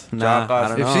that. Chakas. Nah, I Chakas.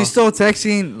 don't If know. she's still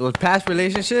texting with past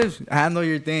relationships, handle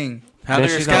your thing. Handle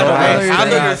Bitch, your she's scandal. not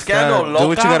Handle right. your scandal, loca. Do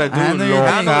what you gotta do, Handle your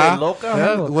thing. loca. Loca.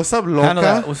 Yeah. What's up, Handle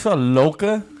that. loca? What's up,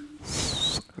 loca?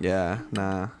 Yeah,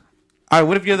 nah. All right,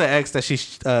 what if you're the ex that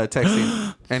she's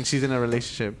texting and she's in a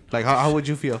relationship? Like, how would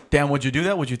you feel? Damn, would you do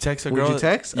that? Would you text a Would girl? you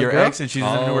text a your girl? ex and she's in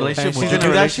a new Oh. relationship? And Would she's you in a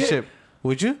do that shit? relationship.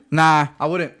 Would you? Nah, I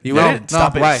wouldn't. You No, wouldn't?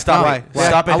 stop Why? it. Stop Why? it. Why?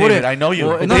 Stop it, I David. wouldn't. I know you.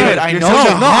 Well, no, David, no, I you're know such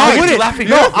you. a No, hog. I wouldn't. laughing.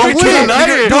 No, I You're too wouldn't.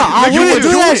 liar. No, I You wouldn't would do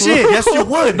do that it. shit. Yes, you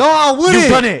would. No, I wouldn't. You've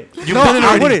done it. You've No, done it I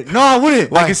already. wouldn't. No, I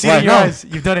wouldn't. I can see it in your No. eyes.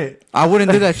 You've done it. I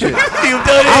wouldn't do that shit. You've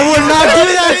done it. I would not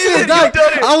do that shit, You've dog.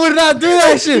 done it. I would not do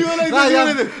that shit. like Nah, to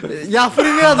y'all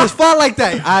putting me on the spot like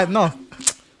that. No.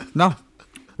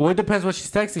 Well, it depends what she's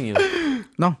texting you.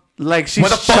 No. Like she's What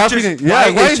the fuck? shopping. Just, Yeah,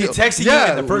 why is is she texting you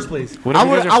in the first place? What if you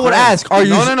guys are I would friends? ask, are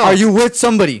you No. are you with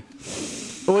somebody?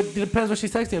 Well, it depends what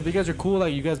she's texting. If you guys are cool,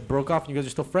 like you guys broke off and you guys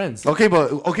are still friends. Okay,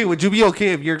 would you be okay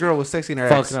if your girl was texting her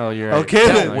Fuck ex? no, you're right. Okay,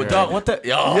 Fuck then. no, Well, you're dog, right. what the?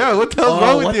 Yo. Yeah, what the hell's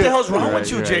wrong with What you? the hell's wrong You're with right,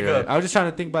 you, you're right, you're Jacob? right. I was just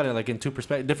trying to think about it like in different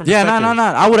Yeah, perspectives. no.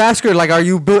 I would ask her, like, are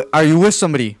you with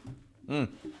somebody?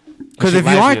 Because She if you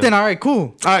lies to aren't, you. then all right,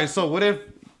 cool. All right, so what if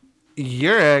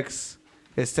your ex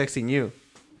is texting you,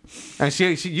 and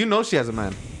she you know she has a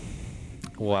man?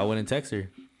 Well, I wouldn't text her.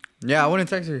 Yeah, I wouldn't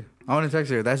text her.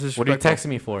 That's just What are you texting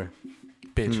me for?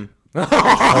 Bitch.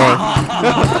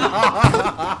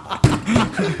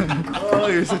 Oh,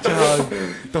 you're such a hog.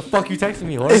 The fuck you texting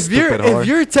me, whore? If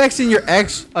you're texting your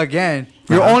ex again,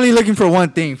 you're only looking for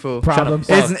one thing, fool. Problems.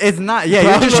 It's not. Yeah,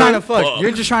 you're just trying to fuck.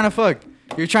 You're just trying to fuck.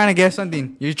 You're trying to get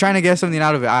something. You're trying to get something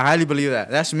out of it. I highly believe that.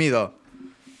 That's me though.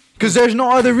 Because there's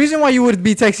no other reason why you would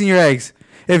be texting your ex.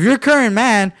 If your current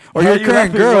man or your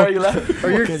current girl,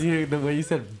 Or because the way you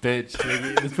said bitch,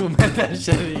 like, this fool meant that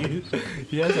shit at you.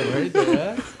 You guys have heard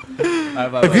that,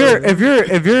 huh?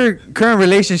 if your current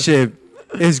relationship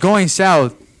is going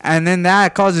south and then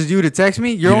that causes you to text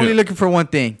me, you're only looking for one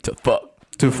thing: To fuck.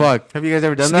 to fuck. Have you guys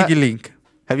ever done Sneaky that? link.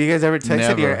 Have you guys ever texted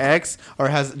Never. your ex, or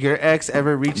has your ex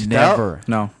ever reached Never.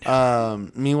 No.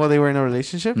 out? Meanwhile, they were in a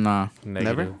relationship. Nah.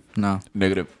 Negative. No.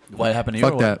 Negative. What happened to you?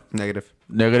 Fuck that. Negative.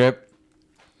 Negative.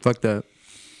 Fuck that.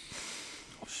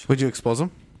 Would you expose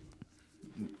them?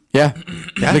 Yeah.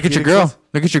 Yeah, Look at you your girl. expose-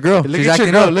 Look at your girl. Look she's at your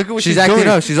acting girl. up. Look at what she's she's acting doing.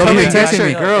 up. She's over Coming here back texting to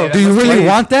me. your girl. Do you really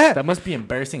want that? That must be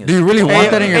embarrassing. Do you really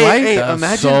want that in your life? That's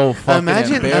imagine, so fucking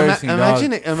imagine, embarrassing, dog.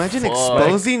 imagine Fuck.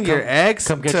 exposing your ex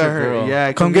come get to your her. girl.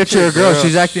 Yeah, Come get your girl.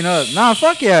 She's acting up. Nah,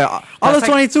 fuck yeah. All That's of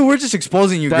like- 22, we're just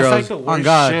exposing you That's girls. like the On worst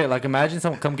God. shit. Like imagine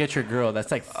someone come get your girl.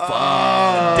 That's like fuck.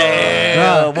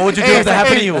 Damn. What would you do if that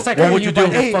happened to you? That's like What when would you do?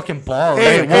 buy your fucking balls.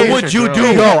 Hey, Like, what get would your you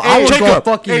girl. do? Yo, I would go Jacob.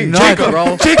 fucking Hey, nuts, Jacob.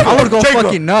 bro. Jacob. I would go Jacob.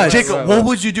 fucking nuts. Jacob, what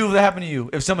would you do if that happened to you?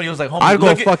 If somebody was like, homie, I'd go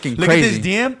look at- fucking look crazy. at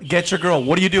this DM, get your girl.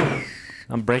 What do you do?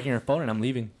 I'm breaking her phone and I'm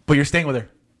leaving. But you're staying with her.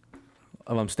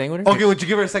 I'm staying with her. Okay, would you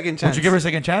give her a second chance? Would you give her a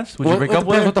second chance? Would you What, break what up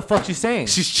with depends her? what the fuck she's saying?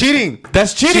 She's cheating.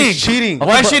 That's cheating. She's cheating.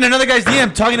 Why is she in another guy's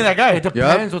DM talking to that guy? It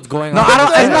depends what's going No, on. I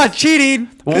don't. It's not cheating.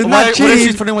 Well, It's why- not what if she's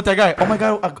cheating. flirting with that guy? Oh my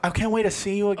god, I can't wait to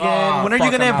see you again. Oh, when are you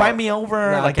fuck, gonna I'm invite out. me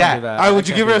over? Nah, I like can't do that. that. All right, would I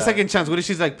you can't give her do a that. second chance? What if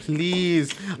she's like,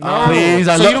 please? No. Please,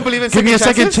 So you don't believe in give me a second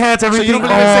second chances? chance. So Everything. you don't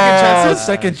believe in second chances?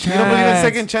 Second chance. You don't believe in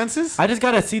second chances? I just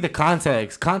gotta see the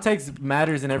context. Context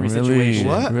matters in every situation.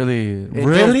 What? Really? It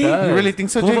Really? just does. You really think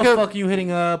so, Who Jacob? the fuck are you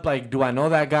hitting up? Like, do I know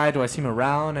that guy? Do I see him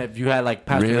around? Have you had like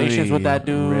past Really? relations with that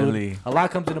dude? Really? A lot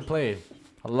comes into play.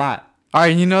 A lot. All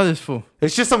right, you know this fool.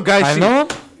 It's just some guy. I she- know him.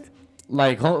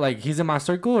 Like he's in my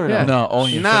circle or Yeah. no? No,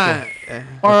 only your Nah, circle.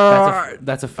 Or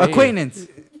That's a fake. acquaintance.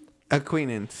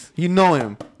 acquaintance. You know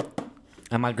him.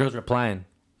 And my girl's replying,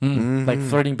 Mhm. like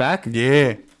flirting back.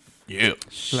 Yeah. Yeah.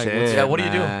 Shit, Yeah, what do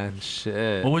you do? man,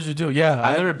 Shit. What would you do? Yeah,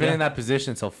 I've never been in that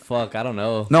position, so fuck. I don't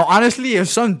know. No, honestly, if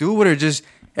some dude would have just,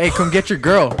 hey, come get your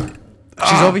girl.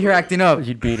 She's over here acting up.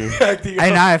 You'd beat her.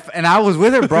 And I was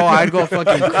with her, bro. I'd go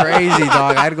fucking crazy,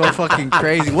 dog. I'd go fucking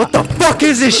crazy. What the fuck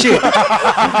is this shit?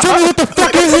 Tell me what the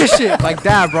fuck is this shit? Like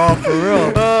that, bro. For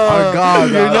real. Oh God,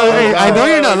 You're dog. not, hey, I know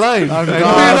you're not lying. Oh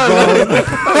God, bro.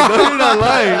 I know you're not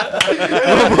lying.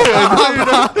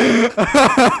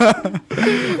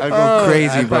 I'd go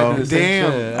crazy, bro.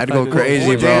 Damn. I'd go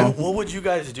crazy, bro. What would you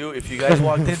guys do if you guys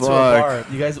walked into a bar?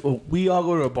 You guys, we all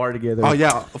go to a bar together. Oh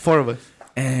yeah, 4 of us.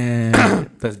 And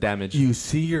That's damage. you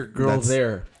see your girl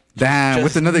there. Damn, Just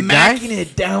with another smacking guy?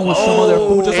 it down with some other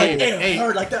food, just Hey, like hey,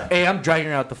 hard like that. Hey, I'm dragging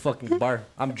her out the fucking bar.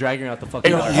 I'm dragging her out the fucking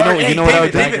bar. You know what I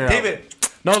would do? David.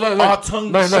 No, look. All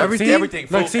tongue, everything, Look,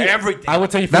 fool, see, everything. I would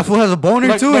tell you. That fool has a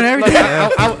boner too and everything.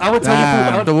 I would tell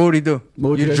you. Damn, what would he do?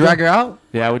 You drag her out?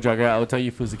 Yeah, I would drag her out. I would tell you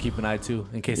fools to keep an eye too,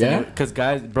 in case. Yeah? Because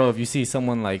guys, bro, if you see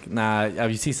someone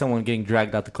if you see someone getting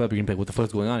dragged out the club, you're gonna be like, what the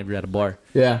fuck's going on? If you're at a bar,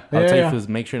 Yeah. I would tell you fools,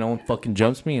 make sure no one fucking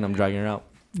jumps me, and I'm dragging her out.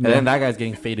 And then that guy's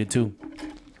getting faded too.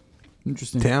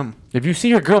 Interesting. Damn. If you see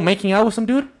your girl making out with some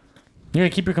dude, you're gonna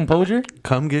keep your composure.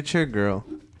 Come get your girl.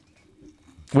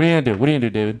 What are you gonna do? What are you gonna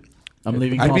do, David? I'm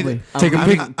leaving I'd be calmly. Take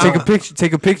a picture.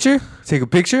 Take a picture. Take a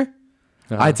picture.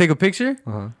 Uh-huh. I'd take a picture.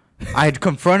 Uh-huh. I'd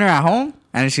confront her at home,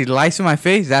 and if she lies to my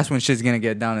face, that's when shit's gonna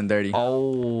get down and dirty.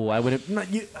 Oh, I would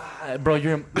have. Bro,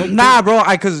 you're. Nah, bro,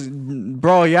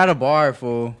 you're at a bar,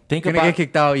 fool. Think You're gonna about- get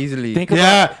kicked out easily. Think about.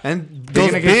 Yeah, and They're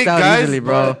those gonna get big out guys, easily,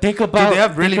 bro. Think about. Dude, they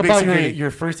have really think big about security. your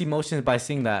first emotions by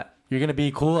seeing that. You're gonna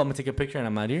be cool. I'm gonna take a picture and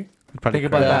I'm out here. Probably Think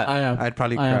about cry. that. I am. I'd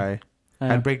probably I am. cry. I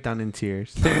am. I'd break down in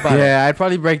tears. Think about it. Yeah, I'd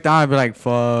probably break down. I'd be like,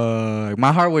 fuck.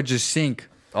 My heart would just sink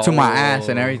to my ass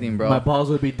and everything, bro. My balls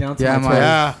would be down to Yeah, my my- toes.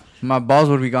 Yeah, My balls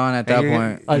would be gone at that And you're-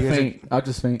 point. I'd You guys faint. I'll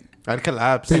just faint. I'd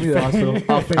collapse. Take me to the hospital.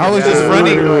 I'll faint. I was Yeah. just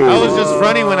running. I was just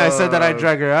running when I said that I'd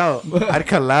drag her out. I'd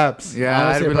collapse. Yeah, I'd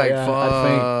Honestly, be like, yeah, fuck. I'd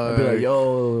faint. I'd be like,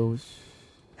 yo.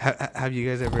 Have you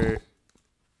guys ever?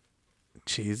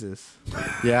 Jesus.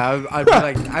 Yeah,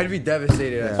 I'd be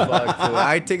devastated as fuck. Fool.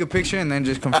 I'd take a picture and then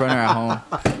just confront her at home.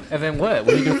 And then what?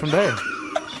 What do you do from there?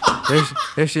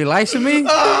 If she lies to me,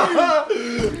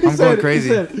 I'm going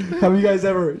crazy. Have you guys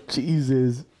ever?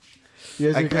 Jesus.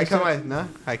 You guys I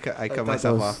cut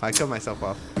myself off. I cut myself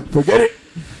off. Forget it.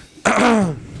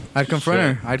 I'd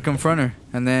confront her.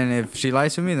 And then if she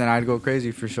lies to me, then I'd go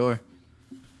crazy for sure.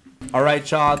 All right,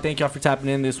 y'all. Thank y'all for tapping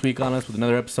in this week on us with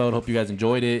another episode. Hope you guys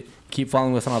enjoyed it. Keep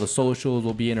following us on all the socials.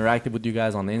 We'll be interactive with you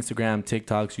guys on the Instagram,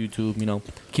 TikToks, YouTube. You know,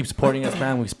 keep supporting us,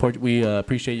 man. We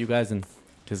appreciate you guys and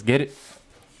just get it.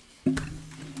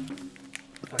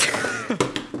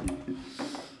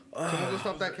 Someone just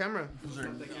stop that camera.